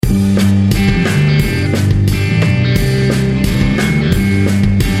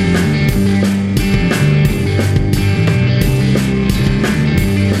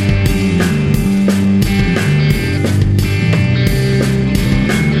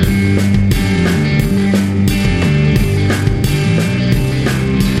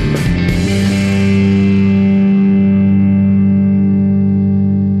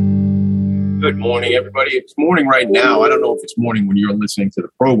everybody. It's morning right now. I don't know if it's morning when you're listening to the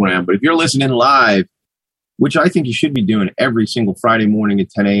program, but if you're listening live, which I think you should be doing every single Friday morning at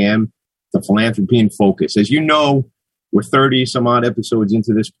 10 a.m., the Philanthropy in Focus. As you know, we're 30 some odd episodes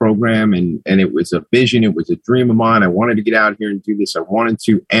into this program, and it was a vision. It was a dream of mine. I wanted to get out here and do this. I wanted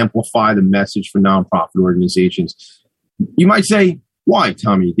to amplify the message for nonprofit organizations. You might say, why,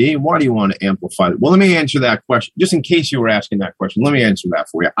 Tommy D? Why do you want to amplify it? Well, let me answer that question. Just in case you were asking that question, let me answer that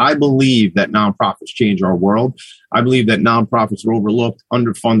for you. I believe that nonprofits change our world. I believe that nonprofits are overlooked,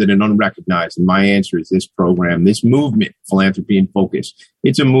 underfunded, and unrecognized. And my answer is this program, this movement, Philanthropy in Focus.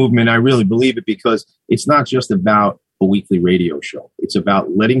 It's a movement. I really believe it because it's not just about a weekly radio show. It's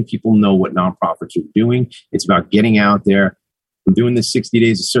about letting people know what nonprofits are doing. It's about getting out there. I'm doing this 60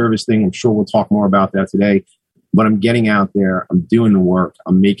 days of service thing. I'm sure we'll talk more about that today. But I'm getting out there, I'm doing the work,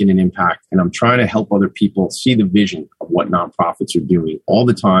 I'm making an impact, and I'm trying to help other people see the vision of what nonprofits are doing all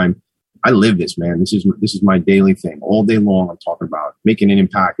the time. I live this, man. This is my daily thing. All day long, I'm talking about making an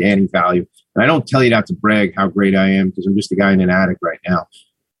impact, adding value. And I don't tell you that to brag how great I am because I'm just a guy in an attic right now.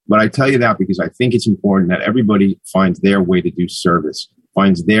 But I tell you that because I think it's important that everybody finds their way to do service,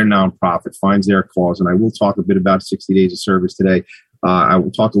 finds their nonprofit, finds their cause. And I will talk a bit about 60 days of service today. I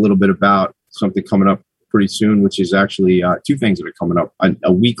will talk a little bit about something coming up pretty soon, which is actually two things that are coming up.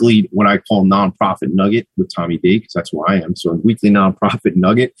 A weekly, what I call nonprofit nugget with Tommy D, because that's who I am. So a weekly nonprofit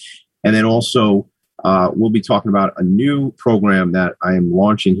nugget. And then also we'll be talking about a new program that I am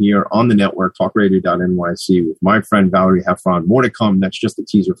launching here on the network, talkradio.nyc, with my friend Valerie Heffron. More to come. That's just a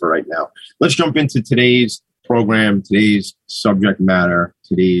teaser for right now. Let's jump into today's program, today's subject matter,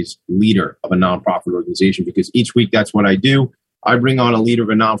 today's leader of a nonprofit organization, because each week that's what I do. I bring on a leader of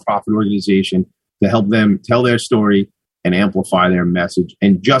a nonprofit organization to help them tell their story and amplify their message.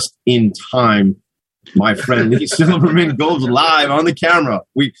 And just in time, my friend Lee Silverman goes live on the camera.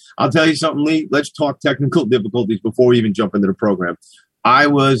 I'll tell you something, Lee. Let's talk technical difficulties before we even jump into the program. I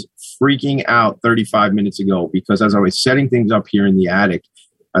was freaking out 35 minutes ago because as I was setting things up here in the attic,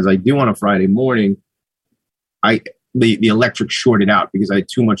 as I do on a Friday morning, the electric shorted out because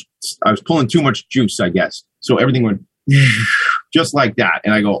I was pulling too much juice, I guess. So everything went just like that.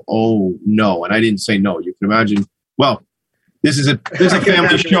 And I go, oh no. And I didn't say no. You can imagine. Well, this is a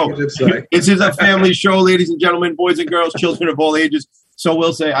family show. This is a family show, ladies and gentlemen, boys and girls, children of all ages. So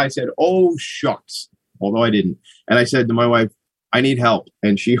I said, oh shucks, although I didn't. And I said to my wife, I need help.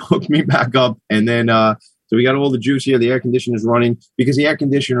 And she hooked me back up. And then, so we got all the juice here. The air conditioner is running because the air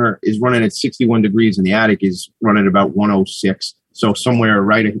conditioner is running at 61 degrees and the attic is running about 106. So somewhere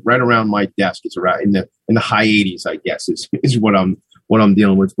right around my desk, it's around in the high 80s, I guess, is what I'm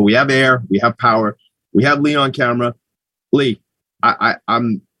dealing with. But we have air, we have power, we have Lee on camera. Lee,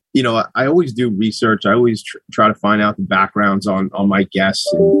 I'm I always do research. I always try to find out the backgrounds on my guests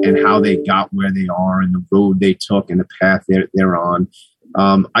and how they got where they are and the road they took and the path they're on.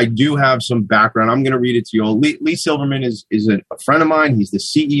 I do have some background. I'm going to read it to you all. Lee Silverman is a friend of mine. He's the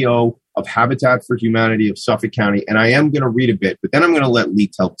CEO of Habitat for Humanity of Suffolk County. And I am going to read a bit, but then I'm going to let Lee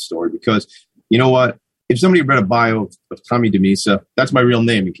tell the story because you know what? If somebody read a bio of Tommy DeMisa, that's my real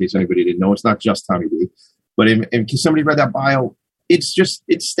name in case anybody didn't know. It's not just Tommy D. But if somebody read that bio, it's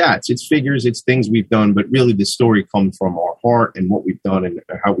stats, it's figures, it's things we've done. But really the story comes from our heart and what we've done and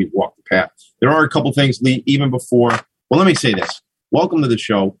how we've walked the path. There are a couple things, Lee, even before. Well, let me say this. Welcome to the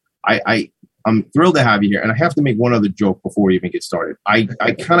show. I'm thrilled to have you here. And I have to make one other joke before we even get started. I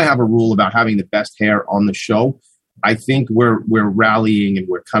kind of have a rule about having the best hair on the show. I think we're rallying and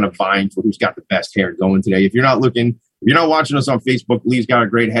we're kind of vying for who's got the best hair going today. If you're not watching us on Facebook, Lee's got a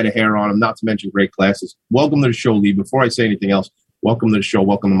great head of hair on him, not to mention great glasses. Welcome to the show, Lee. Before I say anything else, welcome to the show.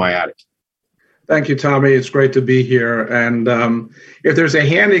 Welcome to my attic. Thank you, Tommy. It's great to be here. And if there's a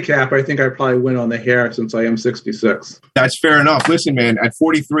handicap, I think I probably win on the hair since I am 66. That's fair enough. Listen, man, at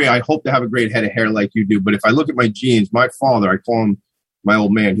 43, I hope to have a great head of hair like you do. But if I look at my genes, my father, I call him my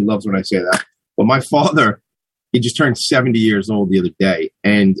old man. He loves when I say that. But my father, he just turned 70 years old the other day.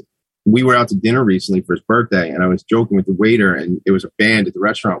 And we were out to dinner recently for his birthday. And I was joking with the waiter. And it was a band at the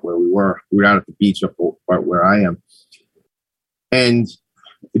restaurant where we were. We were out at the beach up where I am. And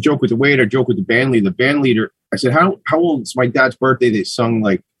the joke with the waiter, joke with the band leader. The band leader, I said, how old? It's my dad's birthday. They sung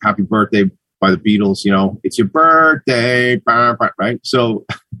like Happy Birthday by the Beatles, it's your birthday, right? So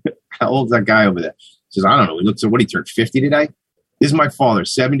how old is that guy over there? He says, I don't know. He looks at what he turned 50 today. This is my father,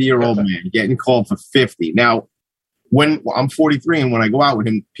 70-year-old man, getting called for 50. Now, when I'm 43 and when I go out with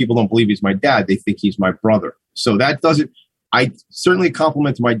him, people don't believe he's my dad. They think he's my brother. So I certainly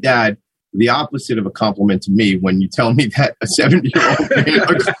compliment to my dad, the opposite of a compliment to me when you tell me that a 70-year-old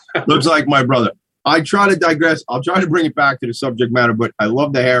man looks like my brother. I try to digress. I'll try to bring it back to the subject matter, but I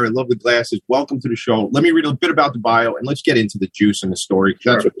love the hair. I love the glasses. Welcome to the show. Let me read a bit about the bio, and let's get into the juice and the story.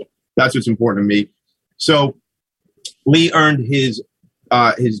 Sure. That's what's important to me. So Lee earned his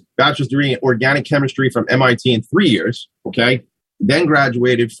bachelor's degree in organic chemistry from MIT in 3 years, okay? Then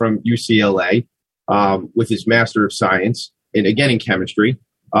graduated from UCLA with his Master of Science, and again in chemistry.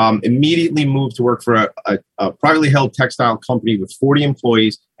 Immediately moved to work for a privately held textile company with 40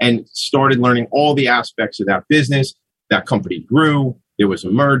 employees and started learning all the aspects of that business. That company grew. There was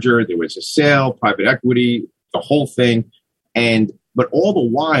a merger. There was a sale, private equity, the whole thing. But all the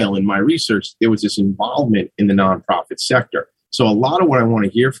while in my research, there was this involvement in the nonprofit sector. So a lot of what I want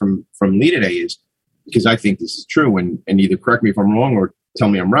to hear from Lee today is, because I think this is true, and either correct me if I'm wrong or tell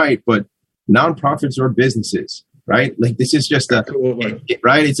me I'm right, but nonprofits are businesses. Right? Like this is just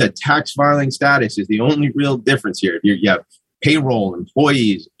right. It's a tax filing status is the only real difference here. You have payroll,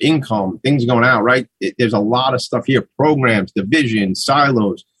 employees, income, things going out, right? There's a lot of stuff here, programs, divisions,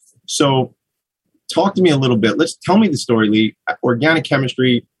 silos. So talk to me a little bit. Tell me the story, Lee. Organic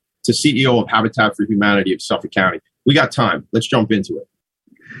chemistry to CEO of Habitat for Humanity of Suffolk County. We got time. Let's jump into it.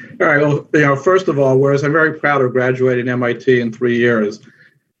 All right. Well, first of all, whereas I'm very proud of graduating MIT in 3 years,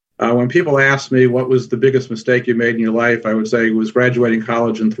 when people ask me what was the biggest mistake you made in your life, I would say it was graduating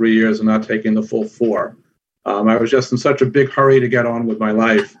college in 3 years and not taking the full 4. I was just in such a big hurry to get on with my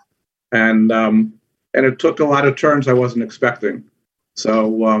life, and it took a lot of turns I wasn't expecting.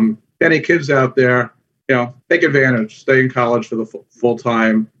 So any kids out there, take advantage, stay in college for the full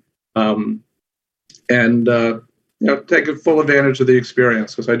time, and take full advantage of the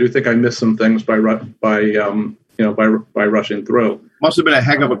experience, because I do think I missed some things by rushing through. Must have been a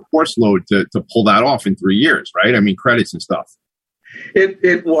heck of a course load to pull that off in 3 years, right? I mean, credits and stuff.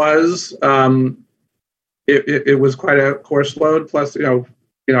 It was it was quite a course load. Plus, I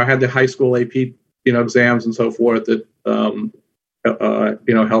had the high school AP exams and so forth that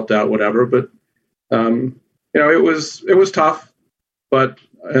helped out, whatever. But it was tough, but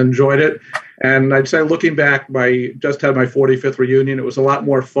I enjoyed it. And I'd say, looking back, I just had my 45th reunion. It was a lot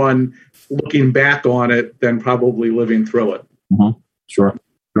more fun looking back on it than probably living through it. Mm-hmm. Sure.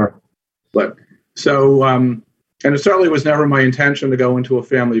 But so, and it certainly was never my intention to go into a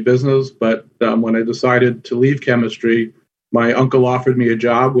family business. But when I decided to leave chemistry, my uncle offered me a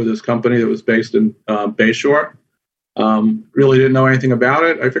job with his company that was based in Bayshore. Really didn't know anything about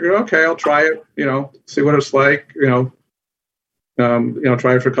it. I figured, okay, I'll try it. See what it's like.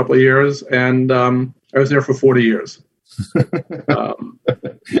 Try it for a couple of years, and I was there for 40 years.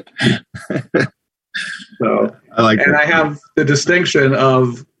 So, I like and that. I have the distinction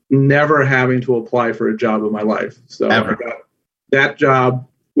of never having to apply for a job in my life. So I got that job,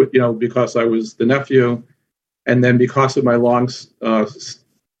 because I was the nephew, and then because of my long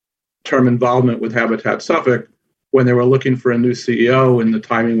term involvement with Habitat Suffolk, when they were looking for a new CEO and the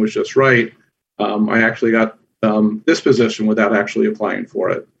timing was just right, I actually got this position without actually applying for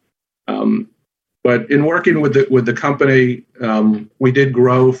it. But in working with the company, we did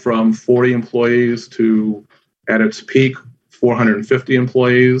grow from 40 employees to, at its peak, 450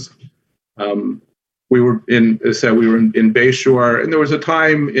 employees. We were in Bayshore, and there was a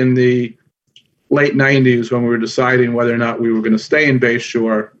time in the late 90s when we were deciding whether or not we were going to stay in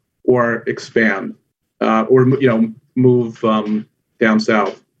Bayshore or expand, or move down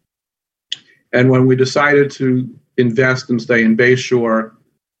south. And when we decided to invest and stay in Bayshore,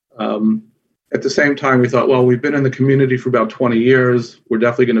 at the same time, we thought, well, we've been in the community for about 20 years. We're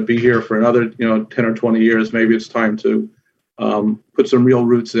definitely going to be here for another, 10 or 20 years. Maybe it's time to put some real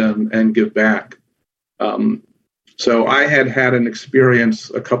roots in and give back. So I had an experience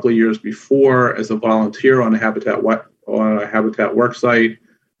a couple of years before as a volunteer on a Habitat work site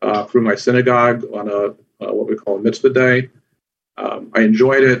through my synagogue on what we call a mitzvah day. I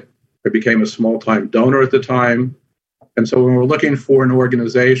enjoyed it. I became a small-time donor at the time. And so when we were looking for an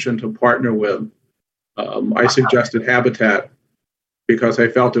organization to partner with, I suggested Habitat because I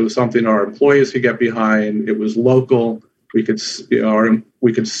felt it was something our employees could get behind. It was local. We could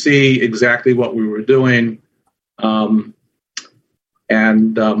see exactly what we were doing. So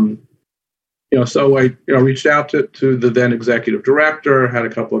I reached out to the then executive director, had a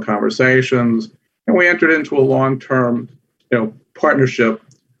couple of conversations, and we entered into a long-term partnership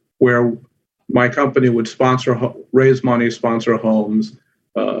where my company would raise money, sponsor homes.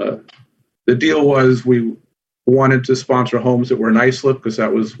 The deal was we wanted to sponsor homes that were in Islip because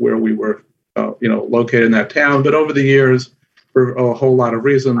that was where we were, located in that town. But over the years, for a whole lot of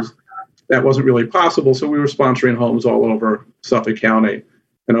reasons, that wasn't really possible. So we were sponsoring homes all over Suffolk County.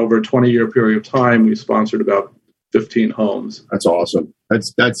 And over a 20-year period of time, we sponsored about 15 homes. That's awesome. I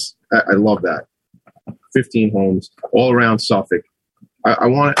love that. 15 homes all around Suffolk. I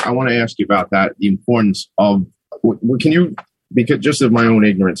want to ask you about that. The importance of can you, because just of my own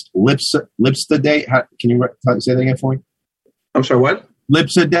ignorance, Lipsa Day. Can you say that again for me? I'm sorry. What?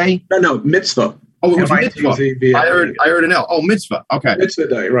 Lipsa Day? No, mitzvah. Oh, it was mitzvah. I heard an L. Oh, mitzvah. Okay. Mitzvah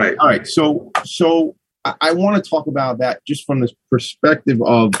Day, right. All right. So I want to talk about that just from this perspective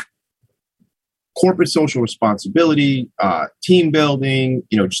of corporate social responsibility, team building,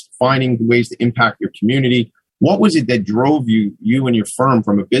 just finding ways to impact your community. What was it that drove you and your firm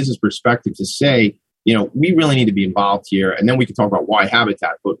from a business perspective to say, we really need to be involved here? And then we can talk about why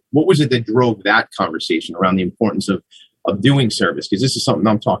Habitat. But what was it that drove that conversation around the importance of doing service? Because this is something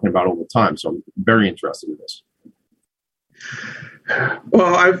I'm talking about all the time. So I'm very interested in this.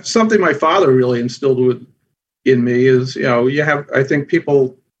 Well, something my father really instilled in me is, I think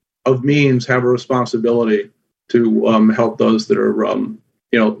people of means have a responsibility to help those that are,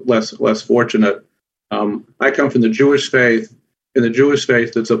 less fortunate. I come from the Jewish faith. In the Jewish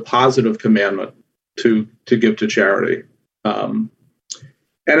faith, it's a positive commandment to give to charity. And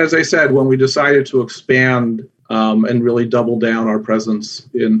as I said, when we decided to expand and really double down our presence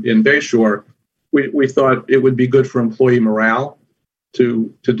in Bayshore, we thought it would be good for employee morale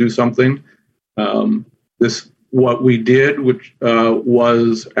to do something. What we did, which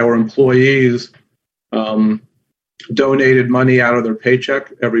was our employees donated money out of their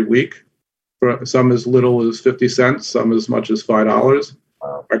paycheck every week, for some as little as 50 cents, some as much as $5.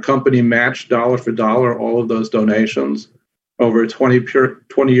 Our company matched dollar for dollar all of those donations over a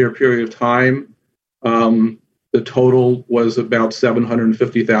 20-year period of time. The total was about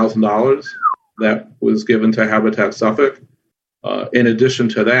 $750,000 that was given to Habitat Suffolk. In addition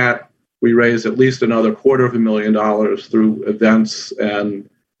to that, we raised at least another $250,000 through events and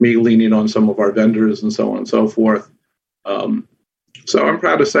me leaning on some of our vendors and so on and so forth. So I'm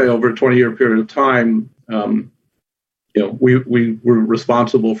proud to say over a 20-year period of time, we were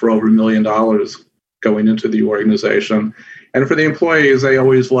responsible for over $1 million going into the organization. And for the employees, they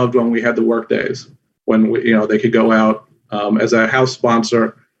always loved when we had the work days, when they could go out as a house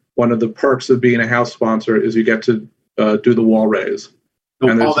sponsor. One of the perks of being a house sponsor is you get to do the wall raise. So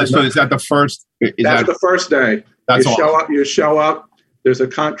is that the first? That's the first day. That's You show up. There's a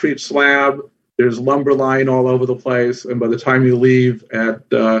concrete slab. There's lumber lying all over the place. And by the time you leave at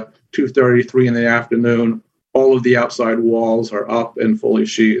 2:30, 3 in the afternoon, all of the outside walls are up and fully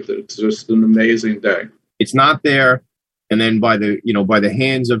sheathed. It's just an amazing day. It's not there. And then by the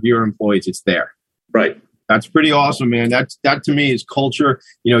hands of your employees, it's there. Right. That's pretty awesome, man. That to me is culture.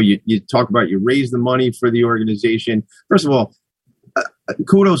 You talk about you raise the money for the organization. First of all,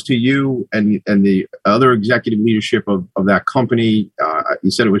 kudos to you and the other executive leadership of that company.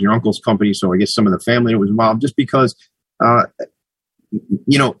 You said it was your uncle's company, so I guess some of the family was involved. Just because,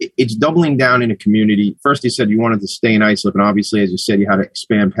 it's doubling down in a community. First, you said you wanted to stay in Islip, and obviously, as you said, you had to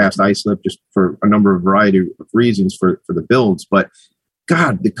expand past Islip just for a number of variety of reasons for the builds. But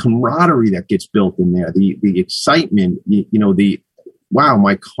God, the camaraderie that gets built in there, the excitement, wow,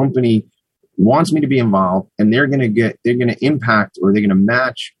 my company wants me to be involved, and they're going to impact, or they're going to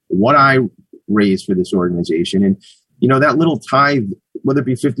match what I raise for this organization. And, that little tithe, whether it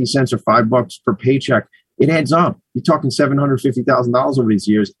be 50 cents or $5 per paycheck, it adds up. You're talking $750,000 over these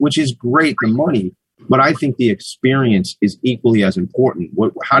years, which is great, the money, but I think the experience is equally as important.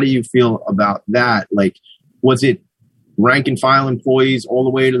 How do you feel about that? Like, was it rank and file employees all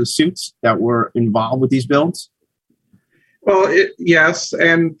the way to the suits that were involved with these builds? Well, yes,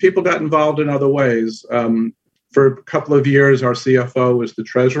 and people got involved in other ways. For a couple of years, our CFO was the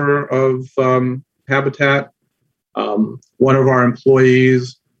treasurer of Habitat. One of our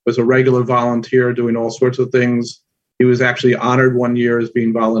employees was a regular volunteer doing all sorts of things. He was actually honored one year as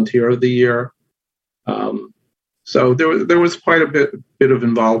being Volunteer of the Year. So there was quite a bit of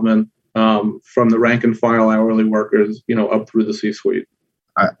involvement from the rank and file hourly workers, up through the C-suite.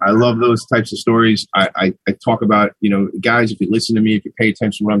 I love those types of stories. I talk about, guys, if you listen to me, if you pay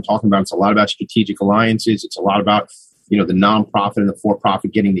attention to what I'm talking about, it's a lot about strategic alliances. It's a lot about, the nonprofit and the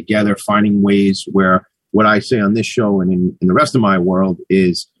for-profit getting together, finding ways where what I say on this show and in the rest of my world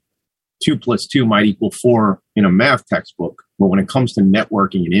is 2 + 2 might equal 4 in a math textbook. But when it comes to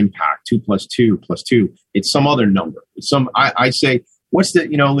networking and impact, 2 + 2 + 2, it's some other number. I say, what's the,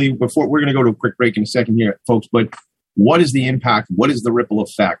 Lee, before we're going to go to a quick break in a second here, folks, but what is the impact? What is the ripple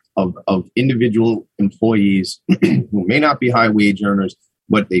effect of individual employees who may not be high wage earners,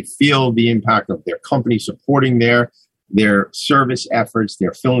 but they feel the impact of their company supporting their service efforts,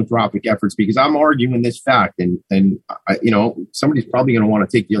 their philanthropic efforts? Because I'm arguing this fact, and somebody's probably going to want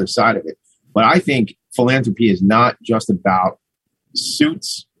to take the other side of it. But I think philanthropy is not just about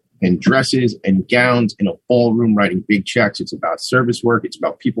suits and dresses and gowns in a ballroom writing big checks. It's about service work. It's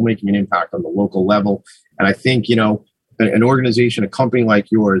about people making an impact on the local level. And I think, an organization, a company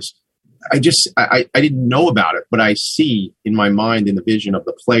like yours, I didn't know about it, but I see in my mind in the vision of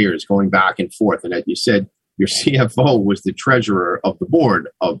the players going back and forth. And as you said, your CFO was the treasurer of the board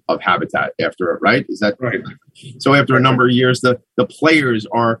of Habitat after it, right? Is that right? So after a number of years, the players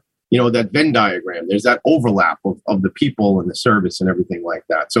are, that Venn diagram, there's that overlap of the people and the service and everything like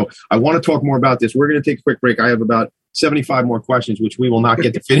that. So I want to talk more about this. We're going to take a quick break. I have about 75 more questions, which we will not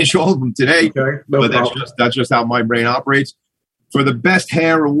get to finish all of them today. Okay, but that's just how my brain operates. For the best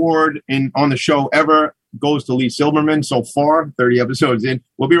hair award on the show ever goes to Lee Silberman so far, 30 episodes in.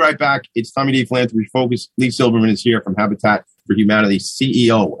 We'll be right back. It's Tommy D Philanthropy Focus. Lee Silberman is here from Habitat for Humanity,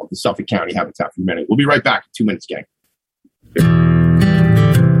 CEO of the Suffolk County Habitat for Humanity. We'll be right back. 2 minutes, gang.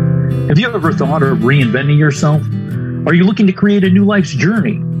 Have you ever thought of reinventing yourself? Are you looking to create a new life's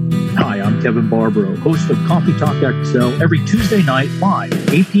journey? Hi, I'm Kevin Barbaro, host of Coffee Talk XL every Tuesday night live,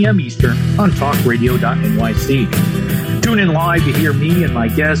 8 p.m. Eastern on talkradio.nyc. Tune in live to hear me and my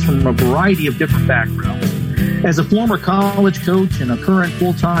guests from a variety of different backgrounds. As a former college coach and a current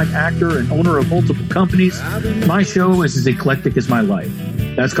full-time actor and owner of multiple companies, my show is as eclectic as my life.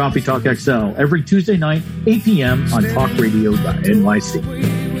 That's Coffee Talk XL every Tuesday night, 8 p.m. on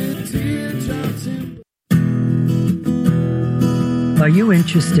talkradio.nyc. Are you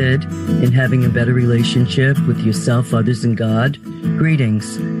interested in having a better relationship with yourself, others, and God?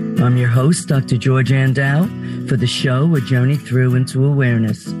 Greetings. I'm your host, Dr. George Andow, for the show A Journey Through into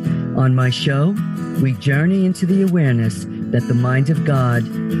Awareness. On my show, we journey into the awareness that the mind of God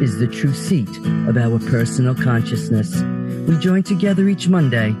is the true seat of our personal consciousness. We join together each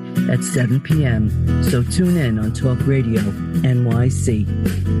Monday at 7 p.m., so tune in on Talk Radio NYC.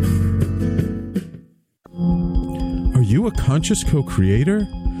 Are you a conscious co-creator?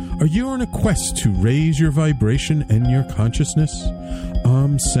 Are you on a quest to raise your vibration and your consciousness?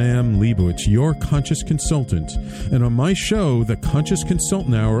 I'm Sam Leibowitz, your conscious consultant, and on my show, The Conscious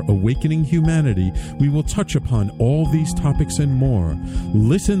Consultant Hour, Awakening Humanity, we will touch upon all these topics and more.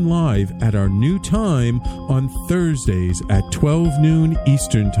 Listen live at our new time on Thursdays at 12 noon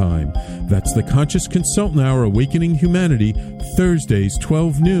Eastern Time. That's The Conscious Consultant Hour, Awakening Humanity, Thursdays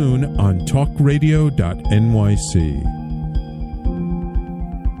 12 noon on talkradio.nyc.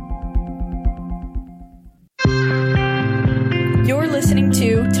 You're listening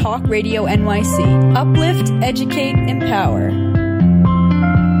to Talk Radio NYC. Uplift, educate, empower.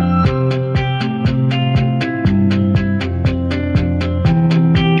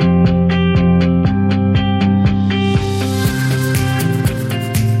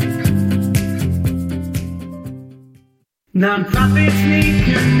 Nonprofits need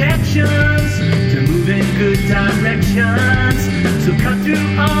connections to move in good directions. So cut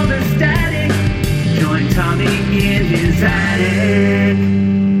through all the static. Join Tommy in his attic.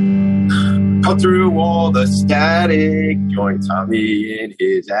 Cut through all the static. Join Tommy in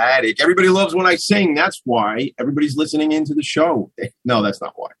his attic. Everybody loves when I sing. That's why everybody's listening into the show. No, that's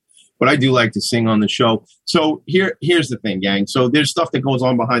not why. But I do like to sing on the show. So here's the thing, gang. So there's stuff that goes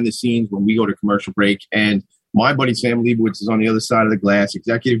on behind the scenes when we go to commercial break. And my buddy Sam Leibowitz is on the other side of the glass,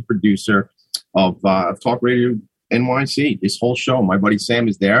 executive producer of Talk Radio NYC. This whole show, my buddy Sam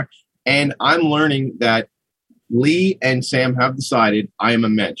is there. And I'm learning that Lee and Sam have decided I am a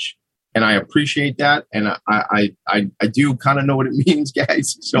mensch. And I appreciate that. And I do kind of know what it means,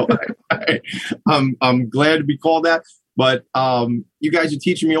 guys. So I'm glad to be called that. But you guys are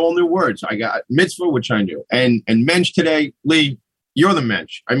teaching me all new words. I got mitzvah, which I knew. And mensch today, Lee, you're the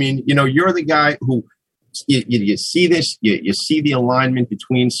mensch. I mean, you're the guy who you see this, you see the alignment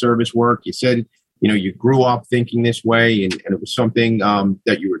between service work. You said, you grew up thinking this way, and it was something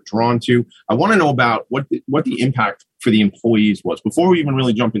that you were drawn to. I want to know about what the impact for the employees was before we even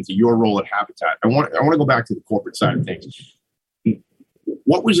really jump into your role at Habitat. I want to go back to the corporate side of things.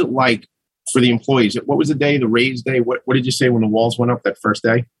 What was it like for the employees? What was the day, the raise day? What did you say when the walls went up that first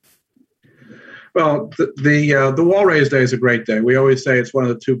day? Well, the wall raise day is a great day. We always say it's one of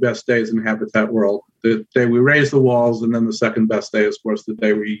the two best days in Habitat world. The day we raise the walls, and then the second best day is, of course, the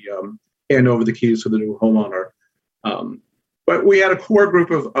day we hand over the keys to the new homeowner. But we had a core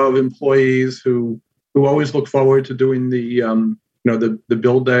group of employees who always look forward to doing the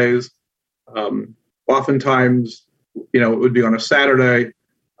build days. Oftentimes, it would be on a Saturday.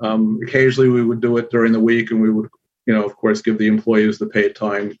 Occasionally, we would do it during the week, and we would, of course, give the employees the paid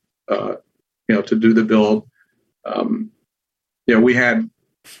time, to do the build. We had,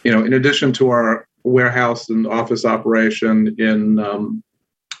 in addition to our warehouse and office operation in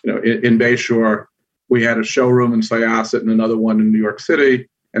Bayshore, we had a showroom in Syosset and another one in New York City.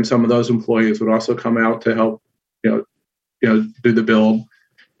 and some of those employees would also come out to help, do the build.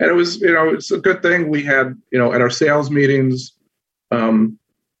 And it was, it's a good thing. We had, at our sales meetings,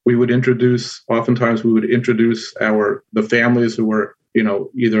 we would introduce the families who were,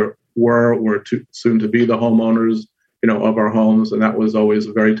 either were or soon to be the homeowners, of our homes. And that was always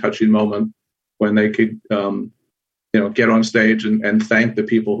a very touching moment when they could, get on stage and thank the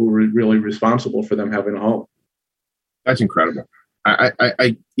people who were really responsible for them having a home. That's incredible.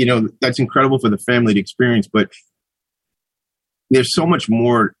 That's incredible for the family to experience, but there's so much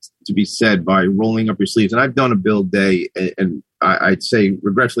more to be said by rolling up your sleeves. And I've done a build day, and I'd say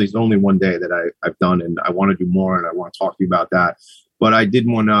regretfully it's only one day that I've done, and I want to do more, and I want to talk to you about that. But I did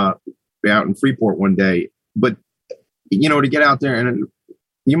one out in Freeport one day. But, to get out there and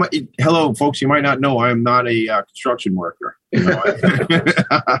hello, folks, you might not know I'm not a construction worker.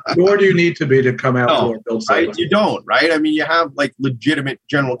 Nor do you need to be to come out to a build site. Right? You don't, right? I mean, you have like legitimate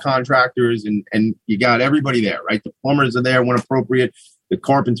general contractors and you got everybody there, right? The plumbers are there when appropriate. The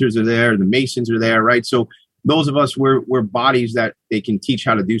carpenters are there. The masons are there, right? So those of us, we're bodies that they can teach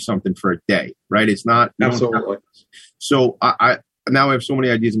how to do something for a day, right? It's not. Absolutely. So I now I have so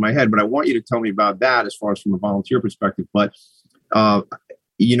many ideas in my head, but I want you to tell me about that as far as from a volunteer perspective. But,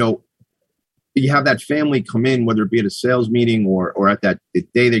 you have that family come in, whether it be at a sales meeting or at the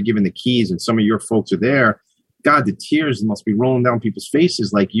day they're given the keys and some of your folks are there. God, the tears must be rolling down people's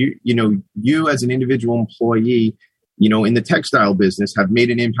faces. Like you as an individual employee, in the textile business have made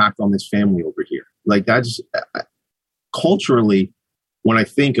an impact on this family over here. Like that's culturally, when I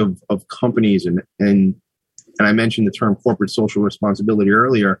think of companies and I mentioned the term corporate social responsibility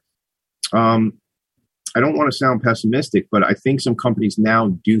earlier. I don't want to sound pessimistic, but I think some companies now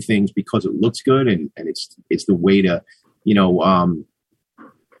do things because it looks good and it's the way to, I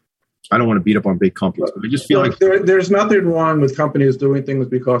don't want to beat up on big companies, but I just feel like there's nothing wrong with companies doing things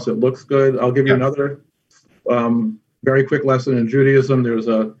because it looks good. I'll give you another very quick lesson in Judaism. There was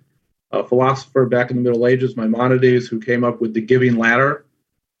a philosopher back in the Middle Ages, Maimonides, who came up with the giving ladder,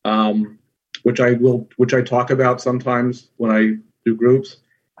 which I talk about sometimes when I do groups.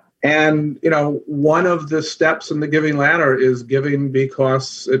 And, one of the steps in the giving ladder is giving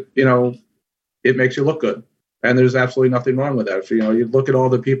because it makes you look good. And there's absolutely nothing wrong with that. You look at all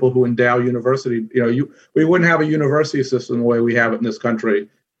the people who endow university, we wouldn't have a university system the way we have it in this country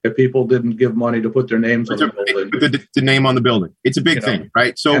if people didn't give money to put their names on the building. The name on the building. It's a big thing,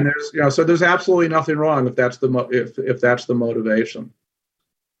 right? So, and there's absolutely nothing wrong if that's if that's the motivation.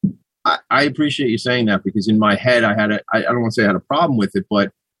 I appreciate you saying that, because in my head, I don't want to say I had a problem with it,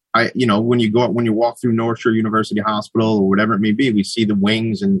 but when you walk through North Shore University Hospital or whatever it may be, we see the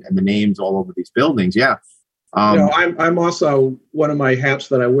wings and the names all over these buildings. Yeah. I'm also, one of my hats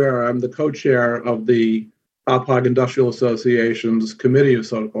that I wear, I'm the co-chair of the Hauppauge Industrial Association's Committee of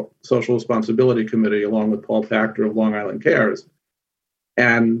Social Responsibility Committee, along with Paul Pachter of Long Island Cares.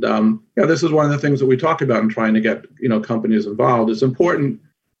 And, this is one of the things that we talk about in trying to get, companies involved. It's important,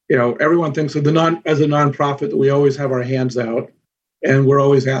 everyone thinks of as a nonprofit that we always have our hands out. And we're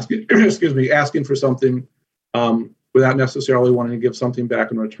always asking for something without necessarily wanting to give something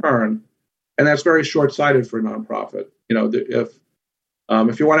back in return, and that's very short-sighted for a nonprofit.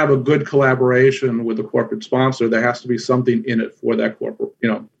 If you want to have a good collaboration with a corporate sponsor, there has to be something in it for that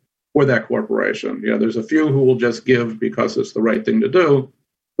corporation. There's a few who will just give because it's the right thing to do,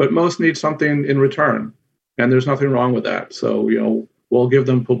 but most need something in return, and there's nothing wrong with that. So we'll give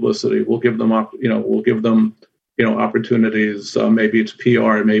them publicity, we'll give them opportunities. Maybe it's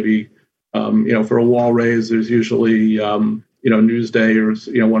PR. Maybe for a wall raise, there's usually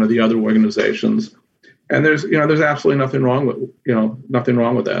Newsday or one of the other organizations. And there's absolutely nothing wrong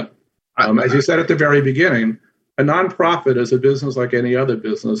with that. As you said at the very beginning, a nonprofit is a business like any other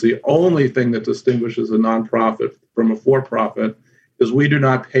business. The only thing that distinguishes a nonprofit from a for-profit is we do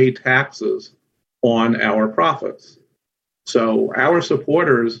not pay taxes on our profits. So our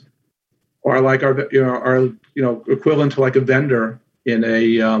supporters are like our equivalent to like a vendor in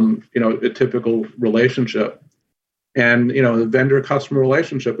a typical relationship. And the vendor customer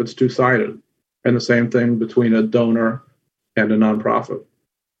relationship, it's two-sided, and the same thing between a donor and a nonprofit.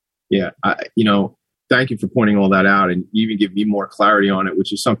 Yeah, thank you for pointing all that out, and you even give me more clarity on it,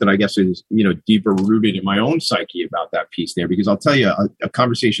 which is something I guess is deeper rooted in my own psyche about that piece there. Because I'll tell you a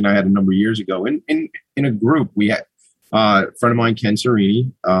conversation I had a number of years ago in a group. We had a friend of mine, Ken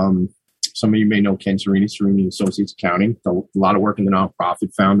Serini. Some of you may know Ken Serini, Serini Associates Accounting. A lot of work in the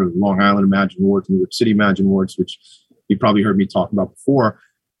nonprofit, founder of Long Island Imagine Awards, New York City Imagine Awards, which you probably heard me talk about before.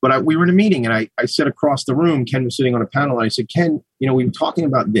 But we were in a meeting, and I said across the room, Ken was sitting on a panel, and I said, Ken, we were talking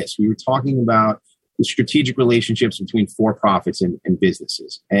about this. We were talking about strategic relationships between for-profits and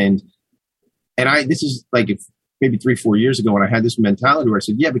businesses. And this is like maybe 3-4 years ago when I had this mentality where I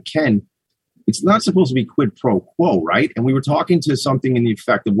said, yeah, but Ken, it's not supposed to be quid pro quo, right? And we were talking to something in the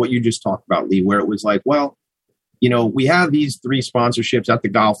effect of what you just talked about, Lee, where it was like, well, we have these 3 sponsorships at the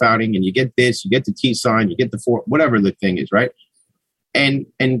golf outing, and you get this, you get the T sign, you get the 4, whatever the thing is, right? And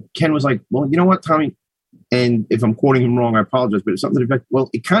Ken was like, well, you know what, Tommy? And if I'm quoting him wrong, I apologize, but it's something to the effect, well,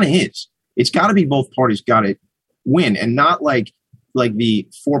 it kind of is. It's got to be both parties got to win, and not like the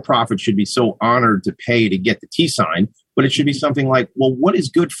for-profit should be so honored to pay to get the T sign, but it should be something like, well, what is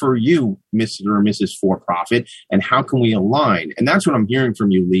good for you, Mr. or Mrs. For-profit, and how can we align? And that's what I'm hearing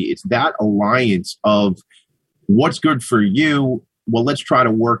from you, Lee. It's that alliance of what's good for you. Well, let's try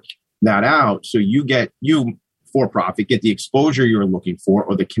to work that out so you for-profit get the exposure you're looking for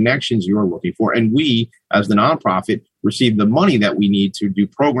or the connections you're looking for, and we, as the nonprofit, receive the money that we need to do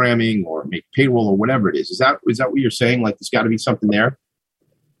programming or make payroll or whatever it is. Is that what you're saying? Like, there's got to be something there?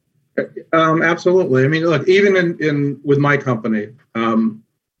 Absolutely. I mean, look, even in with my company,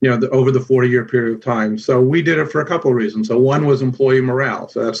 over the 40-year period of time. So we did it for a couple of reasons. So one was employee morale.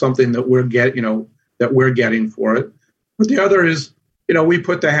 So that's something that we're getting for it. But the other is, we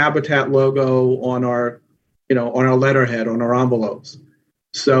put the Habitat logo on our letterhead, on our envelopes.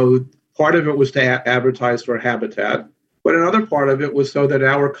 So part of it was to advertise for Habitat, but another part of it was so that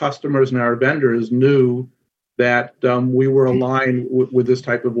our customers and our vendors knew that we were aligned with this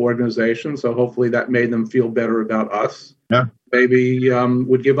type of organization. So hopefully that made them feel better about us. Yeah. Maybe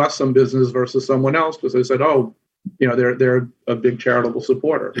would give us some business versus someone else because they said, oh, they're a big charitable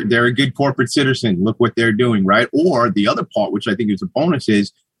supporter. They're a good corporate citizen. Look what they're doing, right? Or the other part, which I think is a bonus,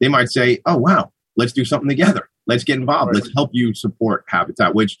 is they might say, oh, wow, let's do something together. Let's get involved. Right. Let's help you support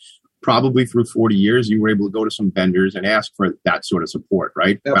Habitat, which probably through 40 years, you were able to go to some vendors and ask for that sort of support,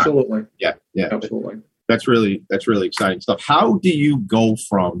 right? Absolutely. Yeah. Absolutely. That's really exciting stuff. How do you go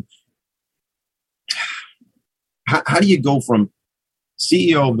from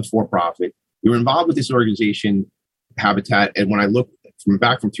CEO of the for-profit? You were involved with this organization, Habitat, and when I look from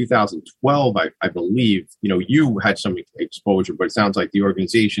 2012, I believe, you had some exposure, but it sounds like the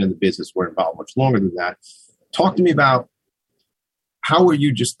organization and the business were involved much longer than that. Talk to me about how were you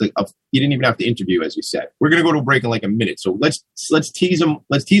you didn't even have to interview, as you said. We're going to go to a break in like a minute. So let's tease them.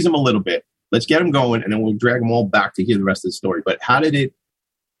 Let's tease them a little bit. Let's get them going, and then we'll drag them all back to hear the rest of the story. But how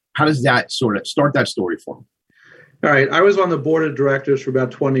does that sort of start that story for them? All right. I was on the board of directors for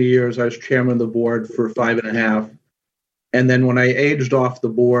about 20 years. I was chairman of the board for 5.5. And then when I aged off the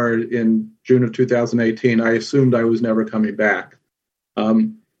board in June of 2018, I assumed I was never coming back.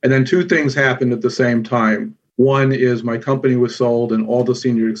 And then 2 things happened at the same time. One is my company was sold and all the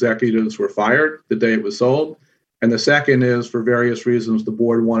senior executives were fired the day it was sold. And the second is, for various reasons, the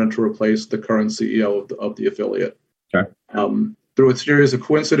board wanted to replace the current CEO of the affiliate. Okay. Through a series of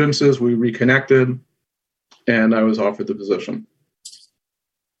coincidences, we reconnected, and I was offered the position.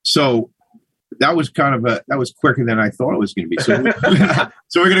 So that was that was quicker than I thought it was going to be. So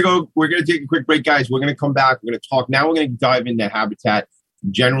we're going to take a quick break, guys. We're going to come back. We're going to talk. Now we're going to dive into Habitat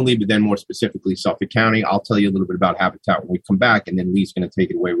generally, but then more specifically Suffolk County. I'll tell you a little bit about Habitat when we come back, and then Lee's going to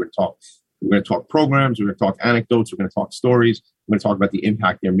take it away. We're going to talk programs. We're going to talk anecdotes. We're going to talk stories. We're going to talk about the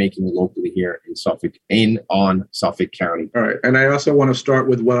impact they're making locally here in Suffolk, on Suffolk County. All right. And I also want to start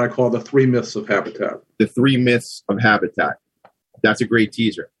with what I call the 3 myths of Habitat. The 3 myths of Habitat. That's a great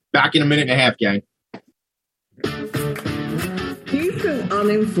teaser. Back in a minute and a half, gang. Do you feel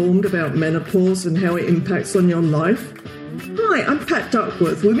uninformed about menopause and how it impacts on your life? Hi, I'm Pat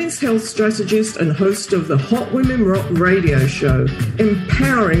Duckworth, women's health strategist and host of the Hot Women Rock radio show,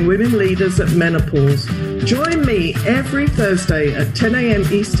 empowering women leaders at menopause. Join me every Thursday at 10 a.m.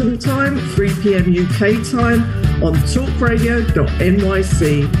 Eastern Time, 3 p.m. UK time on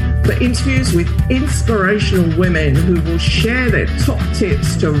talkradio.nyc for interviews with inspirational women who will share their top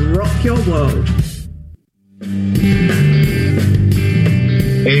tips to rock your world.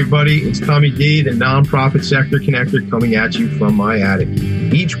 Hey everybody, it's Tommy D, the Nonprofit Sector Connector, coming at you from my attic.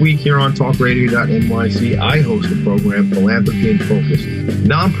 Each week here on talkradio.nyc, I host a program, Philanthropy in Focus.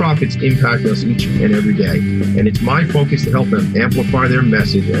 Nonprofits impact us each and every day, and it's my focus to help them amplify their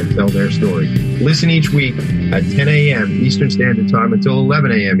message and tell their story. Listen each week at 10 a.m. Eastern Standard Time until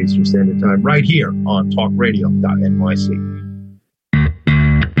 11 a.m. Eastern Standard Time, right here on talkradio.nyc.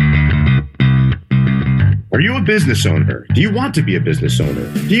 Are you a business owner? Do you want to be a business owner?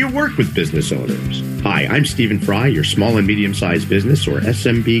 Do you work with business owners? Hi, I'm Stephen Fry, your small and medium-sized business, or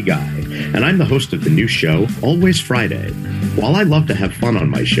SMB guy, and I'm the host of the new show, Always Friday. While I love to have fun on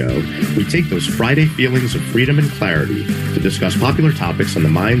my show, we take those Friday feelings of freedom and clarity to discuss popular topics on the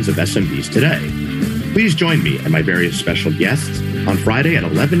minds of SMBs today. Please join me and my various special guests on Friday at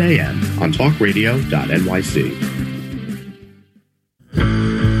 11 a.m. on talkradio.nyc.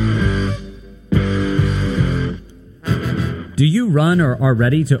 Do you run or are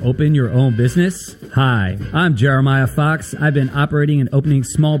ready to open your own business? Hi, I'm Jeremiah Fox. I've been operating and opening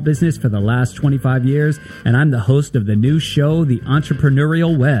small business for the last 25 years, and I'm the host of the new show, The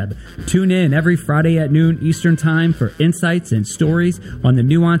Entrepreneurial Web. Tune in every Friday at noon Eastern Time for insights and stories on the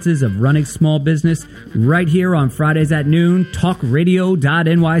nuances of running small business right here on Fridays at noon, talkradio.nyc.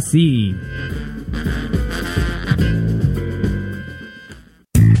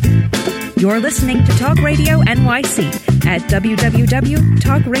 You're listening to Talk Radio NYC at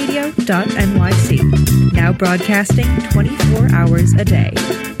www.talkradio.nyc. Now broadcasting 24 hours a day.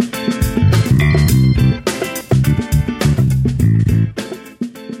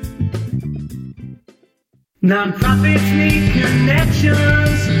 Nonprofits need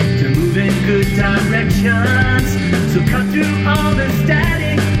connections to move in good directions. So cut through all the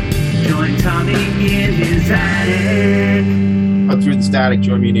static. Join Tommy in his attic. Cut through the static.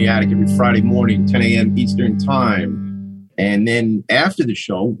 Join me in the attic every Friday morning, 10 a.m. Eastern Time. And then after the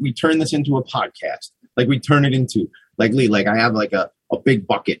show, we turn this into a podcast. Like we turn it into, like Lee, like I have like a big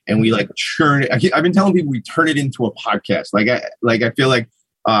bucket and we like churn it. I've been telling people we turn it into a podcast. I feel like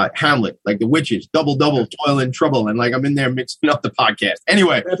Hamlet, like the witches, double, toil and trouble. And like I'm in there mixing up the podcast.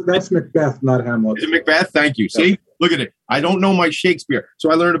 Anyway. That's Macbeth, not Hamlet. Is it Macbeth? Thank you. See, look at it. I don't know my Shakespeare. So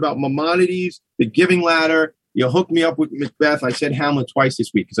I learned about Maimonides, the Giving Ladder. You hooked me up with Macbeth. I said Hamlet twice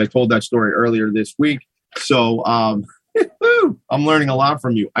this week because I told that story earlier this week. So I'm learning a lot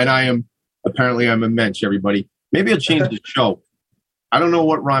from you. And I'm a mensch, everybody. Maybe I'll change the show. I don't know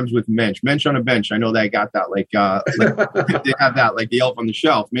what rhymes with mensch. Mensch on a bench. I know they got that. Like they have that, like the elf on the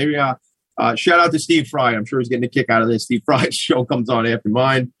shelf. Maybe shout out to Steve Fry. I'm sure he's getting a kick out of this. Steve Fry's show comes on after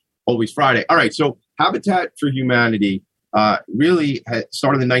mine, always Friday. All right. So Habitat for Humanity really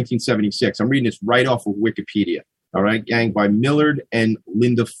started in 1976. I'm reading this right off of Wikipedia. All right, gang, by Millard and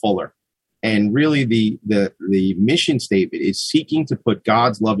Linda Fuller. And really the mission statement is seeking to put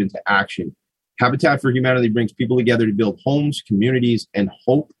God's love into action. Habitat for Humanity brings people together to build homes, communities, and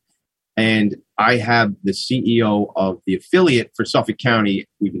hope. And I have the CEO of the affiliate for Suffolk County.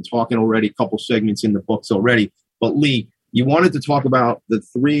 We've been talking already, a couple segments in the books already. But Lee, you wanted to talk about the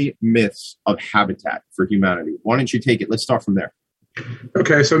 3 myths of Habitat for Humanity. Why don't you take it? Let's start from there.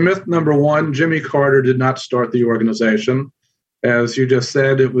 Okay, so myth number 1, Jimmy Carter did not start the organization. As you just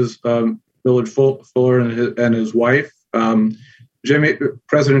said, it was Millard Fuller and his wife.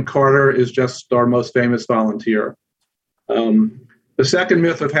 President Carter is just our most famous volunteer. The second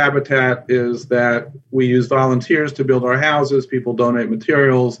myth of Habitat is that we use volunteers to build our houses, people donate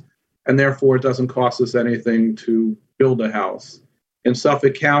materials, and therefore it doesn't cost us anything to build a house. In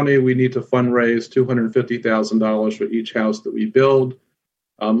Suffolk County, we need to fundraise $250,000 for each house that we build.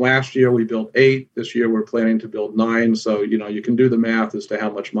 Last year, we built 8. This year, we're planning to build 9. So, you can do the math as to how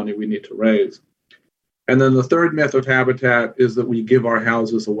much money we need to raise. And then the third myth of Habitat is that we give our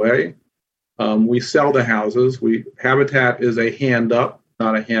houses away. We sell the houses. Habitat is a hand up,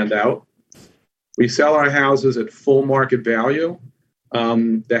 not a handout. We sell our houses at full market value.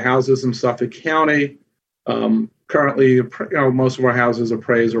 The houses in Suffolk County, currently, most of our houses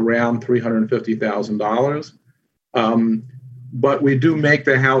appraise around $350,000. But we do make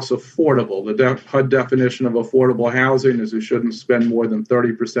the house affordable. The HUD definition of affordable housing is you shouldn't spend more than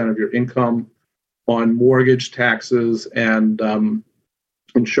 30% of your income on mortgage, taxes, and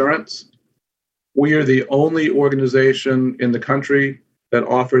insurance. We are the only organization in the country that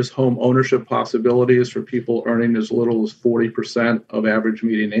offers home ownership possibilities for people earning as little as 40% of average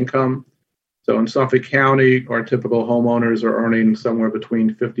median income. So in Suffolk County, our typical homeowners are earning somewhere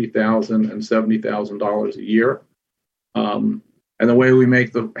between $50,000 and $70,000 a year. And the way we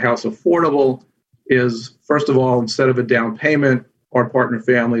make the house affordable is, first of all, instead of a down payment, our partner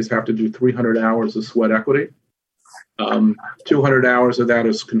families have to do 300 hours of sweat equity. 200 hours of that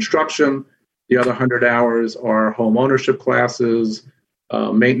is construction. The other 100 hours are home ownership classes,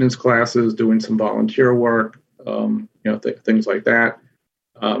 maintenance classes, doing some volunteer work, things like that.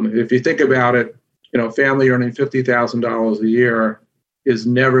 If you think about it, a family earning $50,000 a year is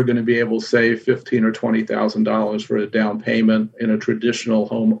never going to be able to save $15,000 or $20,000 for a down payment in a traditional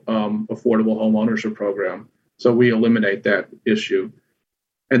affordable home ownership program. So we eliminate that issue.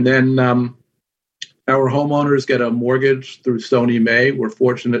 And then our homeowners get a mortgage through Stony May. We're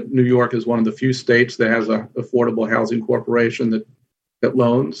fortunate New York is one of the few states that has an affordable housing corporation that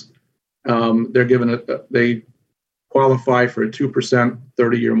loans. They qualify for a 2%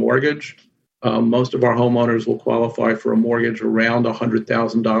 30-year mortgage. Most of our homeowners will qualify for a mortgage around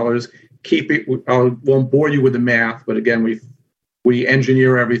 $100,000. I won't bore you with the math, but again, we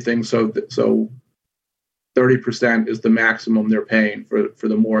engineer everything so 30% is the maximum they're paying for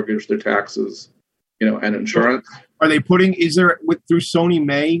the mortgage, their taxes, and insurance. Are they through Sony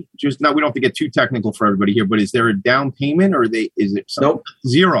May? We don't have to get too technical for everybody here, but is there a down payment, or is it nope.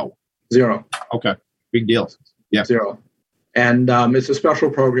 Zero? Okay, big deal. Yeah, zero. And it's a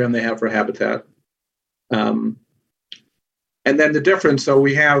special program they have for Habitat. And then the difference, so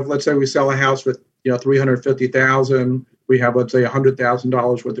we have, let's say we sell a house with $350,000. We have, let's say,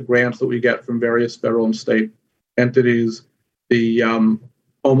 $100,000 worth of grants that we get from various federal and state entities. The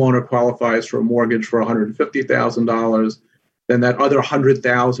homeowner qualifies for a mortgage for $150,000. Then that other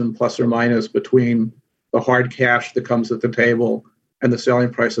 $100,000 plus or minus between the hard cash that comes at the table and the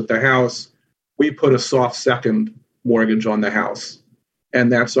selling price of the house, we put a soft second mortgage on the house.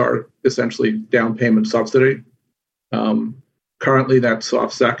 And that's our essentially down payment subsidy. Currently, that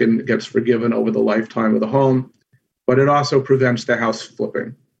soft second gets forgiven over the lifetime of the home, but it also prevents the house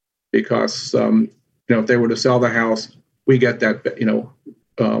flipping because if they were to sell the house, we get that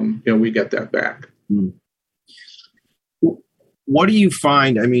we get that back. What do you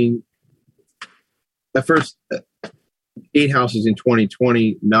find? I mean, the first 8 houses in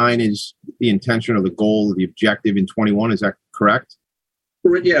 2020, 9 is the intention or the goal, the objective in 21. Is that correct?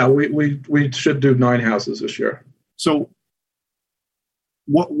 Yeah, we should do 9 houses this year. So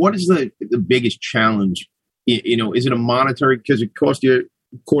what is the biggest challenge? Is it a monetary, because it costs you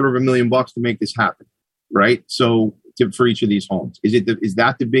 $250,000 to make this happen, right? So for each of these homes, is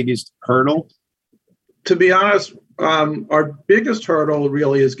that the biggest hurdle? To be honest, our biggest hurdle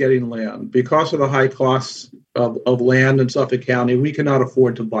really is getting land. Because of the high costs of land in Suffolk County, we cannot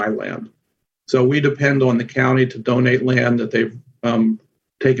afford to buy land. So we depend on the county to donate land that they've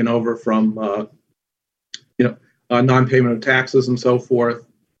taken over from non-payment of taxes and so forth.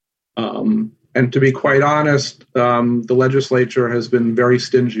 And to be quite honest, the legislature has been very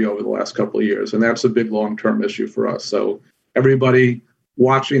stingy over the last couple of years, and that's a big long-term issue for us. So everybody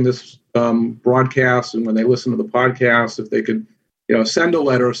watching this broadcast and when they listen to the podcast, if they could send a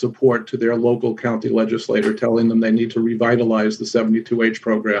letter of support to their local county legislator telling them they need to revitalize the 72H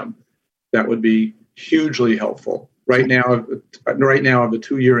program, that would be hugely helpful. Right now I have a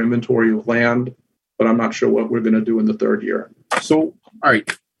 2-year inventory of land, but I'm not sure what we're going to do in the 3rd year. So, all right,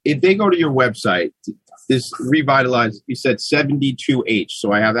 if they go to your website, this revitalized, you said 72H,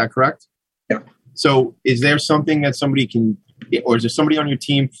 so I have that correct? Yeah. So is there something that somebody can, or is there somebody on your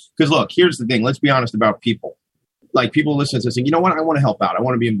team? Because look, here's the thing. Let's be honest about people. Like people listen to this and you know what? I want to help out. I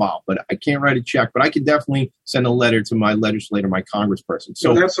want to be involved, but I can't write a check. But I could definitely send a letter to my legislator, my congressperson.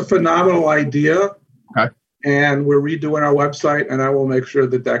 So that's a phenomenal idea. Okay. And we're redoing our website, and I will make sure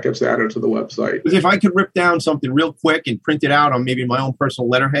that gets added to the website. Because if I could rip down something real quick and print it out on maybe my own personal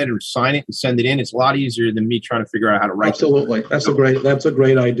letterhead or sign it and send it in, it's a lot easier than me trying to figure out how to write. Absolutely, that's a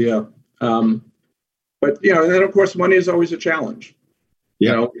great idea. But then of course money is always a challenge.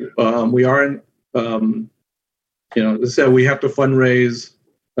 Yeah. We are in. As I said, we have to fundraise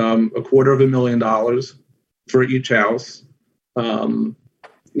 $250,000 for each house.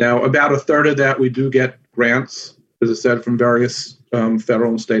 Now, about a third of that we do get grants, as I said, from various federal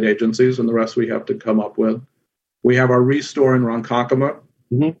and state agencies, and the rest we have to come up with. We have our Restore in Ronkonkoma.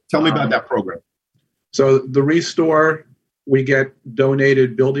 Mm-hmm. Tell me about that program. So the Restore, we get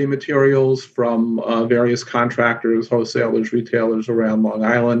donated building materials from various contractors, wholesalers, retailers around Long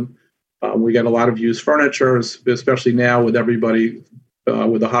Island. We get a lot of used furniture, especially now with everybody,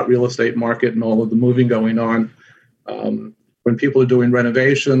 with the hot real estate market and all of the moving going on. When people are doing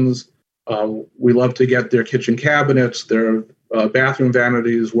renovations, we love to get their kitchen cabinets, their bathroom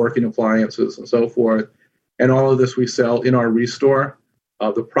vanities, working appliances, and so forth. And all of this we sell in our Restore.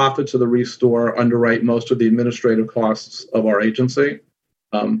 The profits of the Restore underwrite most of the administrative costs of our agency.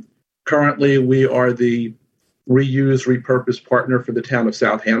 Currently, we are the reuse, repurpose partner for the town of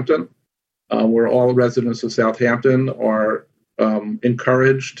Southampton, where all residents of Southampton are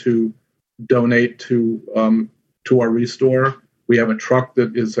encouraged to donate to our Restore. We have a truck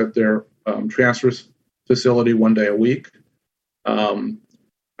that is at their transfer facility 1 day a week.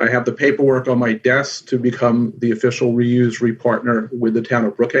 I have the paperwork on my desk to become the official reuse repartner with the town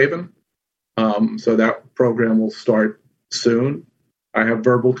of Brookhaven. So that program will start soon. I have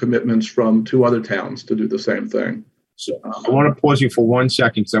verbal commitments from 2 other towns to do the same thing. So I want to pause you for 1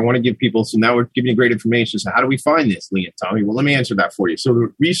 second because I want to give people, so now we're giving you great information. So how do we find this, Lee and Tommy? Well, let me answer that for you. So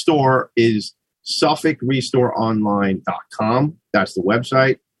the Restore is SuffolkRestoreOnline.com. That's the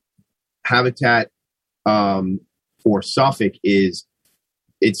website. Habitat for Suffolk is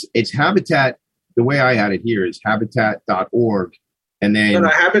it's Habitat. The way I had it here is habitat.org. And then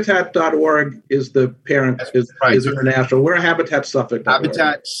habitat.org is the parent, is international. We're HabitatSuffolk.org.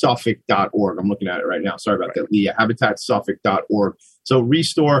 HabitatSuffolk.org. I'm looking at it right now. Sorry about that, Leah. HabitatSuffolk.org. So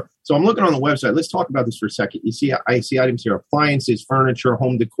restore. So I'm looking on the website. Let's talk about this for a second. I see items here: appliances, furniture,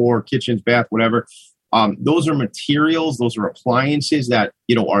 home decor, kitchens, bath, whatever. Those are materials. Those are appliances that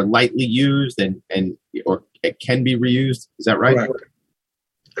are lightly used and or it can be reused. Is that right?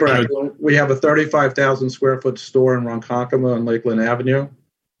 Correct. We have a 35,000 square foot store in Ronkonkoma on Lakeland Avenue,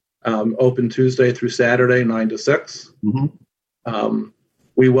 open Tuesday through Saturday, 9 to 6. Mm-hmm.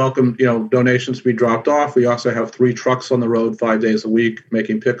 We welcome, donations to be dropped off. We also have 3 trucks on the road 5 days a week,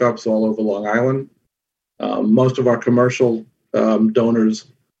 making pickups all over Long Island. Most of our commercial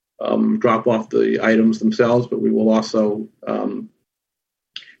donors drop off the items themselves, but we will also,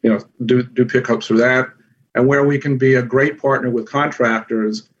 do pickups for that. And where we can be a great partner with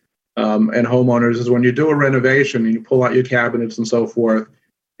contractors and homeowners is when you do a renovation and you pull out your cabinets and so forth.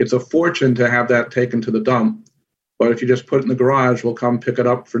 It's a fortune to have that taken to the dump. But if you just put it in the garage, we'll come pick it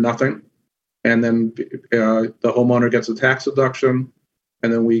up for nothing. And then the homeowner gets a tax deduction.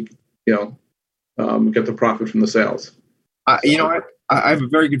 And then we, get the profit from the sales. I have a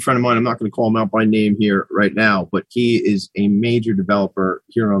very good friend of mine. I'm not going to call him out by name here right now, but he is a major developer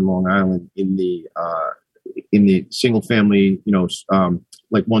here on Long Island in the single family,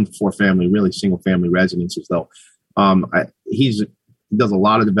 like 1 to 4 family, really single family residences though. He does a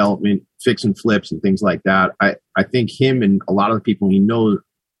lot of development, fix and flips and things like that. I think him and a lot of the people he knows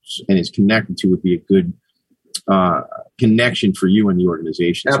and is connected to would be a good connection for you and the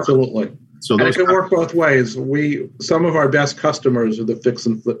organization. Absolutely. So and it can work both ways. Some of our best customers are the fix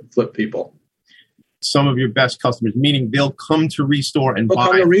and flip people. Some of your best customers, meaning they'll come to Restore and buy. They'll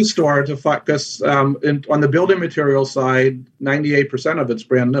come to Restore because on the building material side, 98% of it's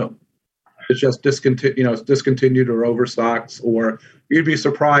brand new. It's just discontinued or overstocked, or you'd be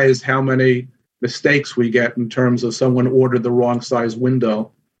surprised how many mistakes we get in terms of someone ordered the wrong size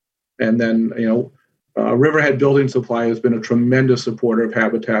window. And then, Riverhead Building Supply has been a tremendous supporter of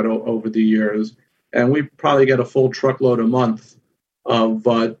Habitat over the years. And we probably get a full truckload a month of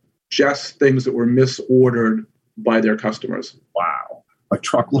just things that were misordered by their customers. Wow. A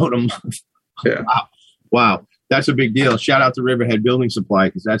truckload a month. Yeah. Wow. That's a big deal. Shout out to Riverhead Building Supply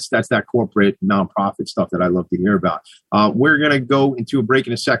because that's that corporate nonprofit stuff that I love to hear about. We're going to go into a break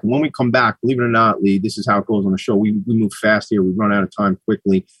in a second. When we come back, believe it or not, Lee, this is how it goes on the show. We move fast here. We run out of time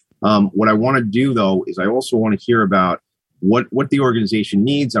quickly. What I want to do, though, is I also want to hear about what the organization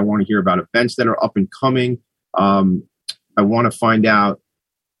needs. I want to hear about events that are up and coming. I want to find out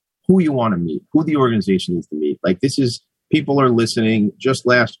who you want to meet, who the organization needs to meet. Like people are listening. Just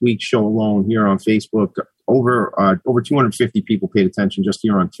last week's show alone here on Facebook, over 250 people paid attention just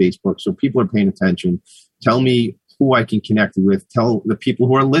here on Facebook. So people are paying attention. Tell me who I can connect with. Tell the people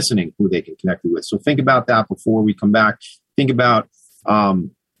who are listening who they can connect with. So think about that before we come back. Think about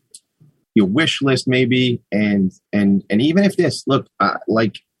your wish list maybe, and even if this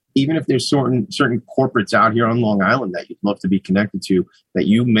even if there's certain corporates out here on Long Island that you'd love to be connected to, that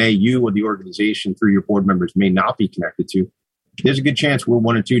you or the organization through your board members may not be connected to, there's a good chance we're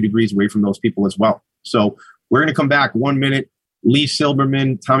 1 or 2 degrees away from those people as well. So we're going to come back 1 minute. Lee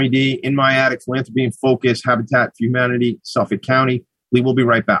Silberman, Tommy D, In My Attic, Philanthropy and Focus, Habitat for Humanity, Suffolk County. Lee, we'll be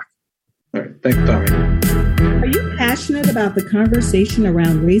right back. All right. Thanks, Tommy. Are you passionate about the conversation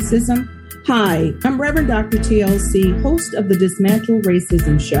around racism? Hi, I'm Reverend Dr. TLC, host of the Dismantle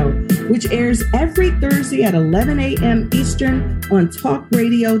Racism Show, which airs every Thursday at 11 a.m. Eastern on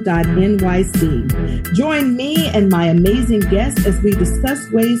talkradio.nyc. Join me and my amazing guests as we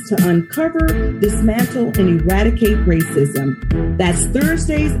discuss ways to uncover, dismantle, and eradicate racism. That's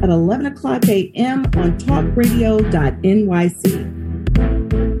Thursdays at 11 o'clock a.m. on talkradio.nyc.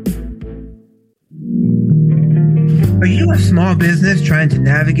 Are you a small business trying to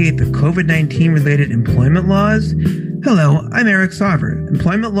navigate the COVID-19 related employment laws? Hello, I'm Eric Sauver,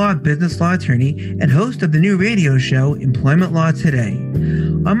 employment law business law attorney and host of the new radio show, Employment Law Today.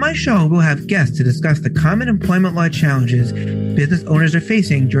 On my show, we'll have guests to discuss the common employment law challenges business owners are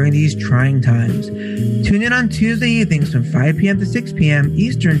facing during these trying times. Tune in on Tuesday evenings from 5 p.m. to 6 p.m.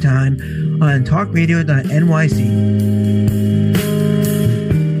 Eastern Time on talkradio.nyc.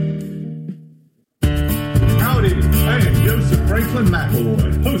 Franklin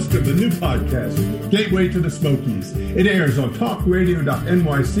McElroy, host of the new podcast, Gateway to the Smokies. It airs on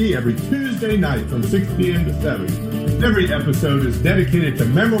talkradio.nyc every Tuesday night from 6 p.m. to 7. Every episode is dedicated to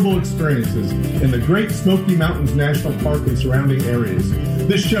memorable experiences in the Great Smoky Mountains National Park and surrounding areas.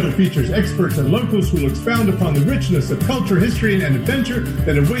 This show features experts and locals who will expound upon the richness of culture, history, and adventure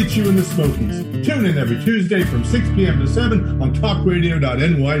that awaits you in the Smokies. Tune in every Tuesday from 6 p.m. to 7 on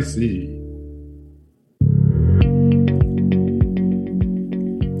talkradio.nyc.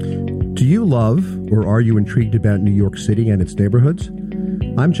 Do you love or are you intrigued about New York City and its neighborhoods?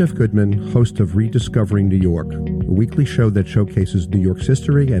 I'm Jeff Goodman, host of Rediscovering New York, a weekly show that showcases New York's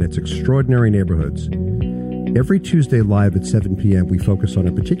history and its extraordinary neighborhoods. Every Tuesday live at 7 p.m., we focus on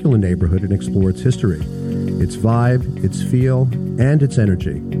a particular neighborhood and explore its history, its vibe, its feel, and its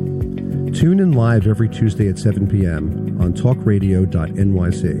energy. Tune in live every Tuesday at 7 p.m. on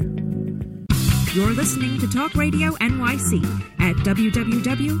talkradio.nyc. You're listening to Talk Radio NYC at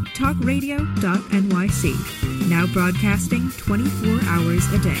www.talkradio.nyc. Now broadcasting 24 hours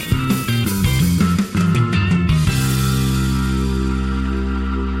a day.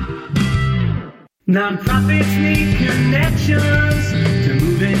 Nonprofits need connections to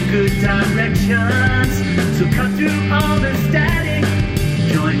move in good directions. So cut through all the static.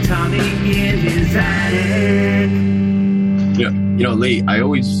 Join Tommy in his attic. You know, Lee, I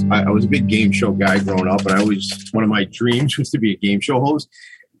was a big game show guy growing up, and one of my dreams was to be a game show host.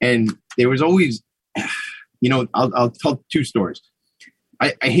 And there was always, I'll tell two stories.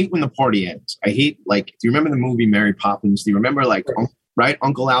 I hate when the party ends. I hate, do you remember the movie Mary Poppins? Do you remember, right?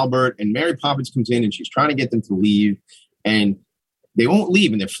 Uncle Albert and Mary Poppins comes in and she's trying to get them to leave, and they won't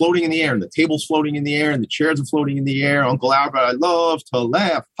leave, and they're floating in the air, and the table's floating in the air, and the chairs are floating in the air. Uncle Albert, I love to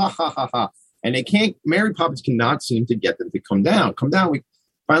laugh. Ha, ha, ha, ha. And Mary Poppins cannot seem to get them to come down.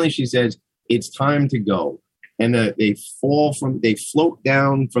 Finally, she says, it's time to go. And they float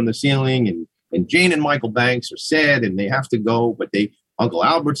down from the ceiling, and Jane and Michael Banks are sad, and they have to go, but Uncle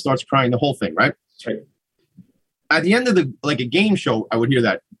Albert starts crying, the whole thing, right? At the end of a game show, I would hear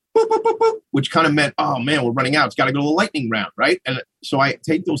that, boop, boop, boop, boop, which kind of meant, oh man, we're running out. It's got to go to the lightning round, right? And so I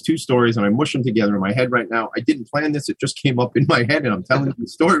take those two stories and I mush them together in my head right now. I didn't plan this. It just came up in my head, and I'm telling you the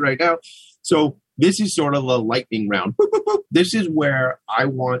story right now. So this is sort of a lightning round. Boop, boop, boop. This is where I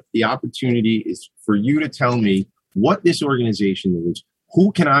want the opportunity is for you to tell me what this organization is.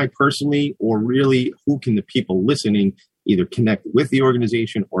 Who can I personally, or really who can the people listening either connect with the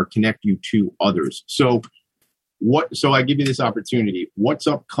organization or connect you to others? So I give you this opportunity. What's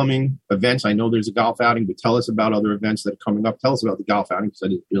upcoming events? I know there's a golf outing, but tell us about other events that are coming up. Tell us about the golf outing, because I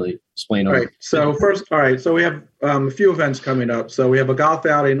didn't really explain. All right. So we have a few events coming up. So we have a golf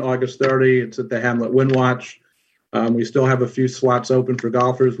outing August 30. It's at the Hamlet Windwatch. We still have a few slots open for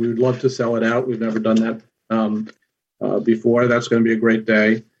golfers. We would love to sell it out. We've never done that before. That's going to be a great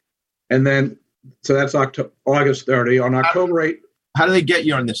day. And then, so that's August 30. On October 8th. How do they get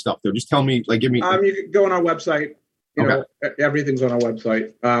you on this stuff, though? Just tell me, give me. You can go on our website. Everything's on our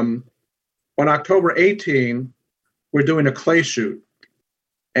website. On October 18, we're doing a clay shoot.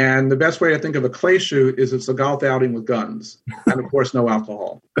 And the best way to think of a clay shoot is it's a golf outing with guns. And, of course, no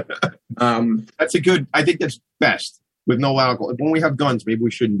alcohol. That's I think that's best, with no alcohol. When we have guns, maybe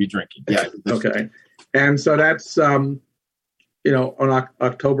we shouldn't be drinking. Yeah. Okay. And so that's, on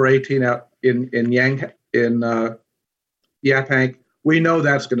October 18 out in Yaphank. We know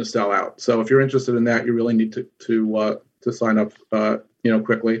that's going to sell out. So if you're interested in that, you really need to sign up,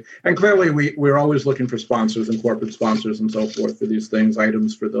 quickly. And clearly, we're always looking for sponsors and corporate sponsors and so forth for these things,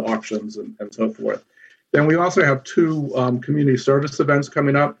 items for the auctions and so forth. Then we also have two community service events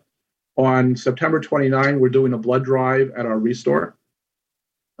coming up. On September 29, we're doing a blood drive at our Restore.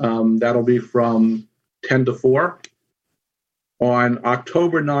 That'll be from 10 to 4. On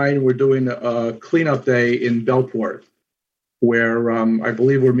October 9, we're doing a cleanup day in Bellport, where I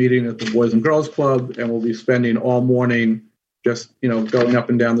believe we're meeting at the Boys and Girls Club, and we'll be spending all morning just, going up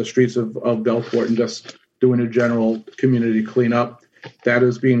and down the streets of Bellport and just doing a general community cleanup. That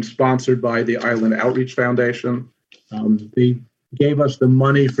is being sponsored by the Island Outreach Foundation. They gave us the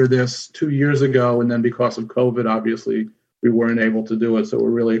money for this 2 years ago, and then because of COVID, obviously, we weren't able to do it, so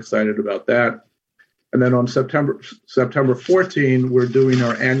we're really excited about that. And then on September 14, we're doing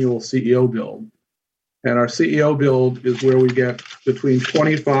our annual CEO build. And our CEO build is where we get between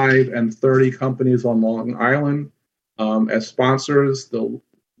 25 and 30 companies on Long Island as sponsors. The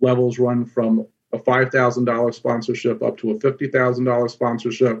levels run from a $5,000 sponsorship up to a $50,000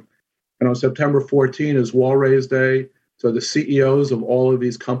 sponsorship. And on September 14 is Wall Raise Day. So the CEOs of all of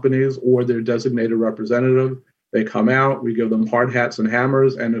these companies or their designated representative, they come out, we give them hard hats and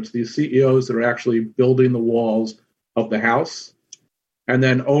hammers, and it's these CEOs that are actually building the walls of the house. And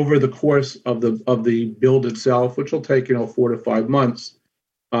then over the course of the build itself, which will take 4 to 5 months,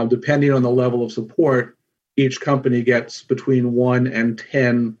 depending on the level of support, each company gets between 1 and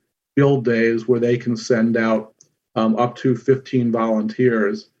 10 build days where they can send out up to 15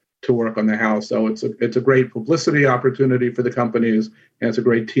 volunteers to work on the house. So it's a great publicity opportunity for the companies, and it's a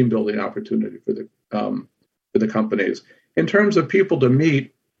great team building opportunity for the companies. In terms of people to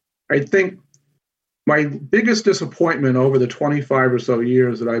meet, I think my biggest disappointment over the 25 or so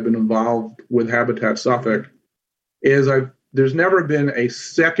years that I've been involved with Habitat Suffolk is there's never been a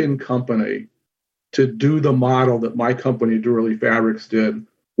second company to do the model that my company, Durley Fabrics, did,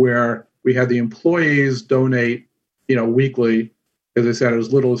 where we had the employees donate, weekly, as I said,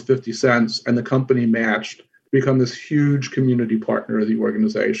 as little as 50 cents, and the company matched to become this huge community partner of the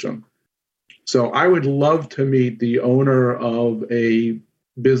organization. So I would love to meet the owner of a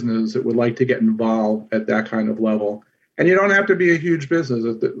business that would like to get involved at that kind of level. And you don't have to be a huge business.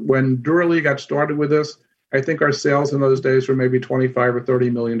 When Durley got started with this, I think our sales in those days were maybe $25 or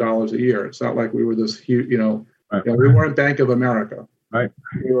 $30 million a year. It's not like we were this huge, right. We weren't Bank of America. Right.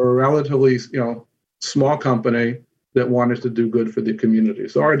 We were a relatively, small company that wanted to do good for the community.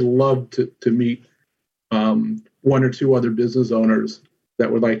 So I'd love to meet one or two other business owners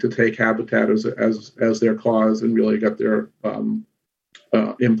that would like to take Habitat as their cause and really get their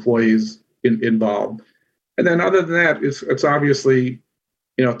employees involved. And then other than that, it's obviously,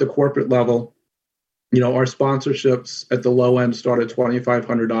 at the corporate level, our sponsorships at the low end start at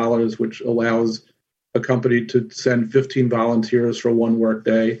 $2,500, which allows a company to send 15 volunteers for one work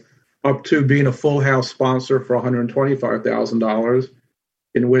day, up to being a full house sponsor for $125,000,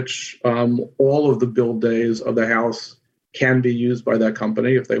 in which all of the build days of the house can be used by that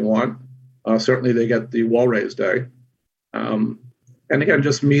company if they want. Certainly they get the wall raise day. And again,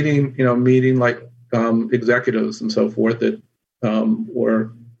 just meeting like executives and so forth that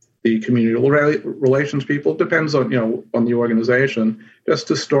or the community relations people, depends on the organization, just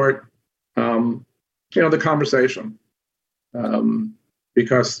to start the conversation.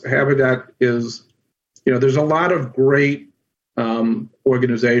 Because Habitat is, there's a lot of great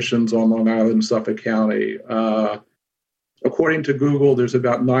organizations on Long Island, Suffolk County. According to Google, there's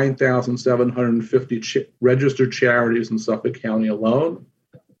about 9,750 registered charities in Suffolk County alone.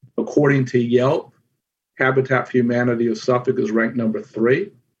 According to Yelp, Habitat for Humanity of Suffolk is ranked number 3.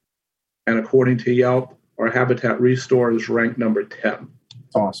 And according to Yelp, our Habitat Restore is ranked number 10.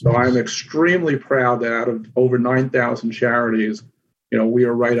 Awesome. So I'm extremely proud that out of over 9,000 charities, we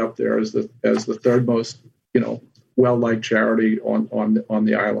are right up there as the third most, well-liked charity on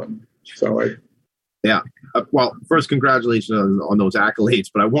the island. So well, first, congratulations on those accolades,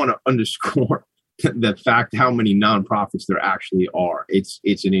 but I want to underscore the fact how many nonprofits there actually are.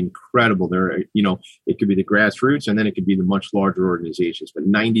 It's an incredible. It could be the grassroots, and then it could be the much larger organizations. But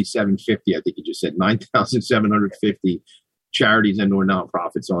 9,750, I think you just said 9,750 charities and or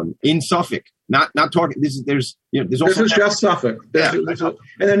nonprofits in Suffolk. Not talking. There's also this is just Suffolk. And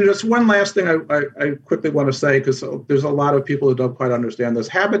then just one last thing I quickly want to say, because there's a lot of people that don't quite understand this.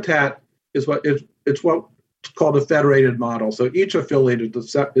 Habitat is it's what's called a federated model. So each affiliate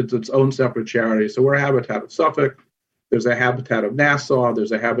is its own separate charity. So we're Habitat of Suffolk. There's a Habitat of Nassau.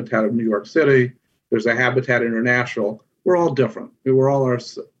 There's a Habitat of New York City. There's a Habitat International. We're all different. We're all our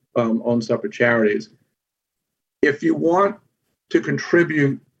own separate charities. If you want to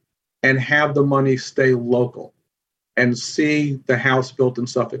contribute and have the money stay local and see the house built in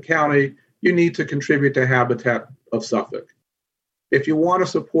Suffolk County, you need to contribute to Habitat of Suffolk. If you want to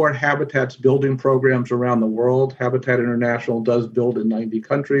support Habitat's building programs around the world, Habitat International does build in 90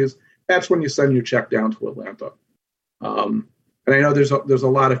 countries. That's when you send your check down to Atlanta. And I know there's a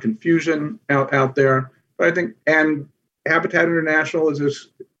lot of confusion out there, but I think, and Habitat International is just,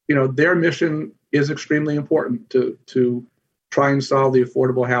 their mission is extremely important to try and solve the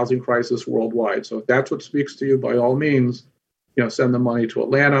affordable housing crisis worldwide. So if that's what speaks to you, by all means, send the money to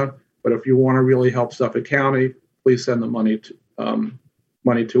Atlanta. But if you want to really help Suffolk County, please send the money to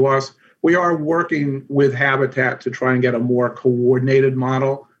us. We are working with Habitat to try and get a more coordinated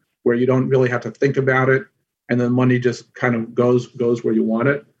model where you don't really have to think about it, and the money just kind of goes where you want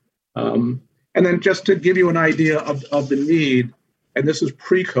it. And then just to give you an idea of the need, and this is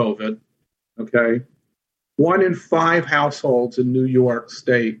pre-COVID, okay, 1 in 5 households in New York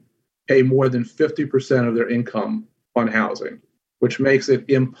State pay more than 50% of their income on housing, which makes it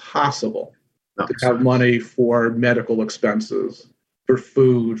impossible to have money for medical expenses, for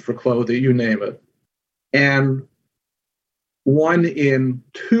food, for clothing, you name it. And 1 in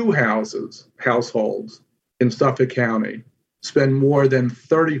 2 households in Suffolk County spend more than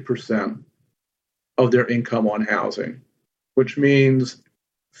 30% of their income on housing, which means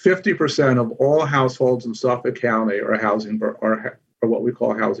 50% of all households in Suffolk County are what we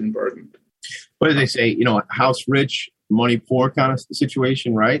call housing burdened. what do they say? House rich, money poor kind of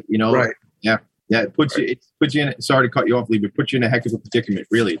situation, right? Right. Yeah. It puts you in. Sorry to cut you off, Lee, but it puts you in a heck of a predicament.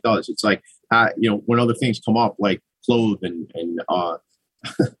 Really, it does. It's like, when other things come up, like clothes and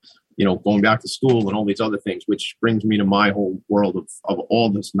going back to school and all these other things, which brings me to my whole world of all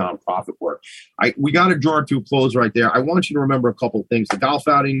this nonprofit work. We got to draw it to a close right there. I want you to remember a couple of things. The golf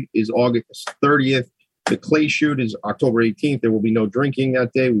outing is August 30th. The clay shoot is October 18th. There will be no drinking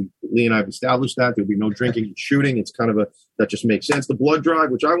that day. Lee and I have established that. There will be no drinking and shooting. It's kind of that just makes sense. The blood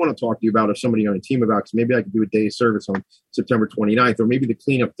drive, which I want to talk to you about, or somebody on a team about, because maybe I could do a day of service on September 29th, or maybe the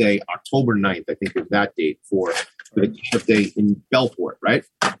cleanup day, October 9th, I think is that date for the cleanup day in Bellport, right?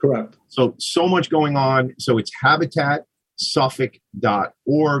 Correct. So much going on. So it's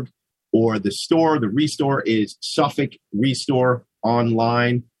habitatsuffolk.org, or the restore is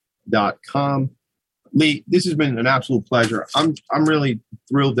SuffolkRestoreOnline.com. Lee, this has been an absolute pleasure. I'm really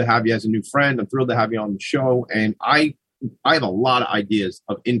thrilled to have you as a new friend. I'm thrilled to have you on the show. And I have a lot of ideas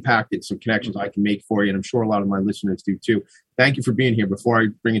of impact and some connections I can make for you. And I'm sure a lot of my listeners do too. Thank you for being here. Before I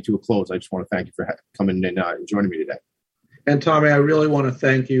bring it to a close, I just want to thank you for coming and joining me today. And Tommy, I really want to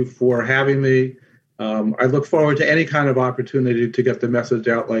thank you for having me. I look forward to any kind of opportunity to get the message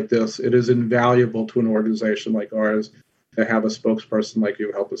out like this. It is invaluable to an organization like ours to have a spokesperson like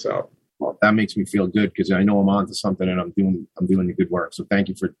you help us out. Well, that makes me feel good, because I know I'm onto something and I'm doing the good work. So thank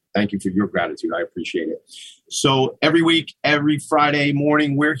you for your gratitude. I appreciate it. So every week, every Friday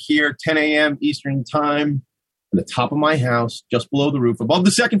morning, we're here 10 a.m. Eastern time on the top of my house, just below the roof, above the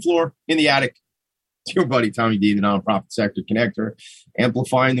second floor in the attic. It's your buddy Tommy D, the Nonprofit Sector Connector,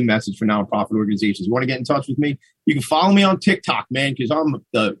 amplifying the message for nonprofit organizations. You want to get in touch with me? You can follow me on TikTok, man, because I'm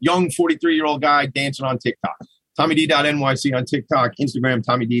the young 43-year-old guy dancing on TikTok. TommyD.NYC on TikTok, Instagram,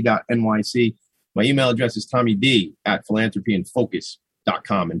 TommyD.NYC. My email address is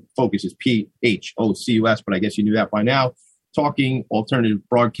TommyD@philanthropyandfocus.com. And focus is PHOCUS, but I guess you knew that by now. Talking Alternative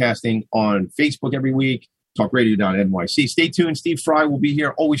Broadcasting on Facebook every week. TalkRadio.NYC. Stay tuned. Steve Fry will be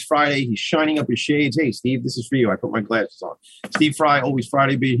here always Friday. He's shining up his shades. Hey, Steve, this is for you. I put my glasses on. Steve Fry, always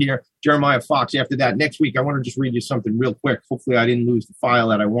Friday, be here. Jeremiah Fox after that. Next week, I want to just read you something real quick. Hopefully, I didn't lose the file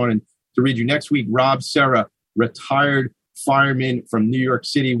that I wanted to read you. Next week, Rob Serra, retired fireman from New York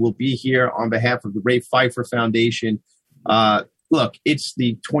City, will be here on behalf of the Ray Pfeiffer Foundation. Look, it's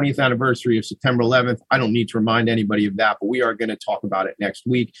the 20th anniversary of September 11th. I don't need to remind anybody of that, but we are going to talk about it next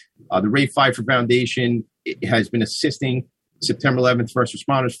week. The Ray Pfeiffer Foundation has been assisting September 11th first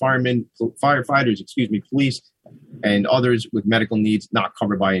responders, firefighters, police, and others with medical needs not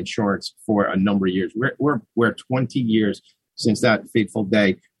covered by insurance for a number of years. We're 20 years since that fateful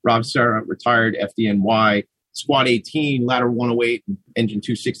day. Rob Serra, retired FDNY. Squad 18, Ladder 108, Engine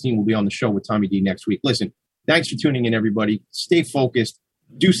 216 will be on the show with Tommy D next week. Listen, thanks for tuning in, everybody. Stay focused.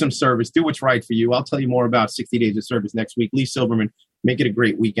 Do some service. Do what's right for you. I'll tell you more about 60 Days of Service next week. Lee Silverman, make it a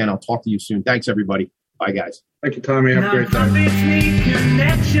great weekend. I'll talk to you soon. Thanks, everybody. Bye, guys. Thank you, Tommy. Have a great time. Need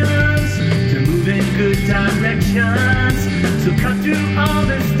connections to move in good directions. So cut through all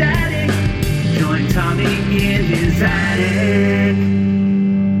the static. Join Tommy in his attic.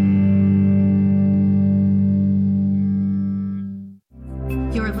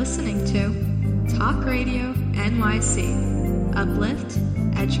 You're listening to Talk Radio NYC. Uplift,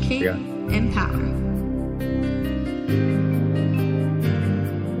 educate, empower.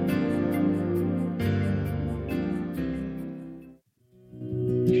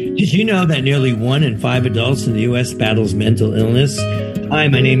 Did you know that nearly 1 in 5 adults in the U.S. battles mental illness? Hi,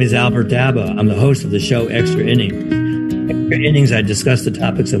 my name is Albert Daba. I'm the host of the show Extra Innings. Extra Innings, I discuss the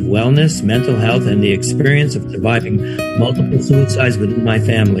topics of wellness, mental health, and the experience of surviving multiple suicides within my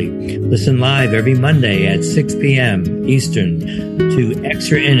family. Listen live every Monday at 6 p.m. Eastern to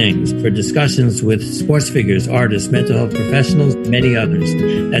Extra Innings for discussions with sports figures, artists, mental health professionals, and many others.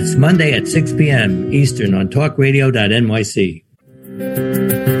 That's Monday at 6 p.m. Eastern on talkradio.nyc.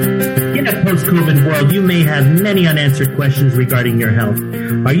 In a post-COVID world, you may have many unanswered questions regarding your health.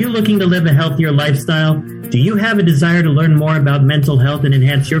 Are you looking to live a healthier lifestyle? Do you have a desire to learn more about mental health and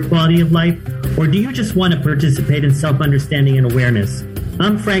enhance your quality of life? Or do you just want to participate in self-understanding and awareness?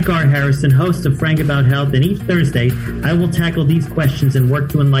 I'm Frank R. Harrison, host of Frank About Health, and each Thursday, I will tackle these questions and work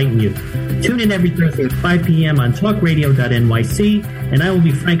to enlighten you. Tune in every Thursday at 5 p.m. on talkradio.nyc, and I will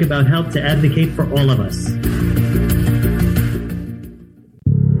be frank about health to advocate for all of us.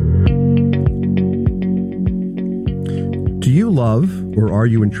 Do you love or are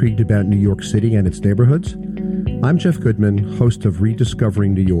you intrigued about New York City and its neighborhoods? I'm Jeff Goodman, host of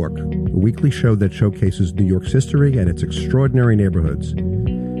Rediscovering New York, a weekly show that showcases New York's history and its extraordinary neighborhoods.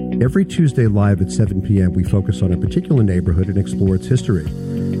 Every Tuesday live at 7 p.m., we focus on a particular neighborhood and explore its history.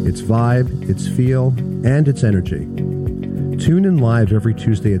 its vibe, its feel, and its energy. Tune in live every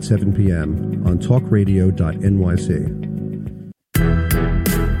Tuesday at 7 p.m. on talkradio.nyc.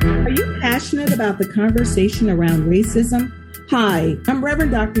 Are you passionate about the conversation around racism? Hi, I'm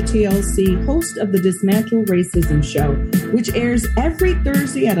Reverend Dr. TLC, host of the Dismantle Racism Show, which airs every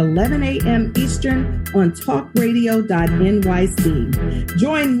Thursday at 11 a.m. Eastern on talkradio.nyc.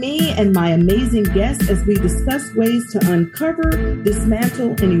 Join me and my amazing guests as we discuss ways to uncover, dismantle,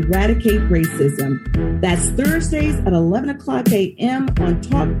 and eradicate racism. That's Thursdays at 11 o'clock a.m. on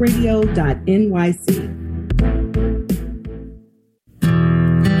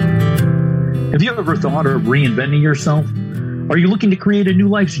talkradio.nyc. Have you ever thought of reinventing yourself? Are you looking to create a new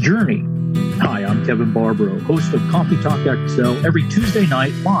life's journey? Hi, I'm Kevin Barbaro, host of Coffee Talk XL every Tuesday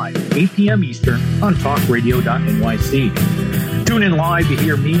night live, 8 p.m. Eastern on talkradio.nyc. Tune in live to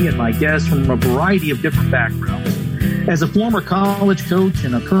hear me and my guests from a variety of different backgrounds. As a former college coach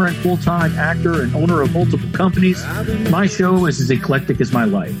and a current full-time actor and owner of multiple companies, my show is as eclectic as my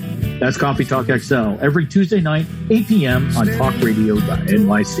life. That's Coffee Talk XL every Tuesday night, 8 p.m. on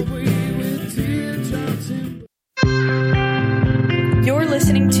talkradio.nyc. You're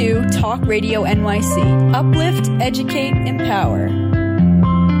listening to Talk Radio NYC. Uplift, educate, empower.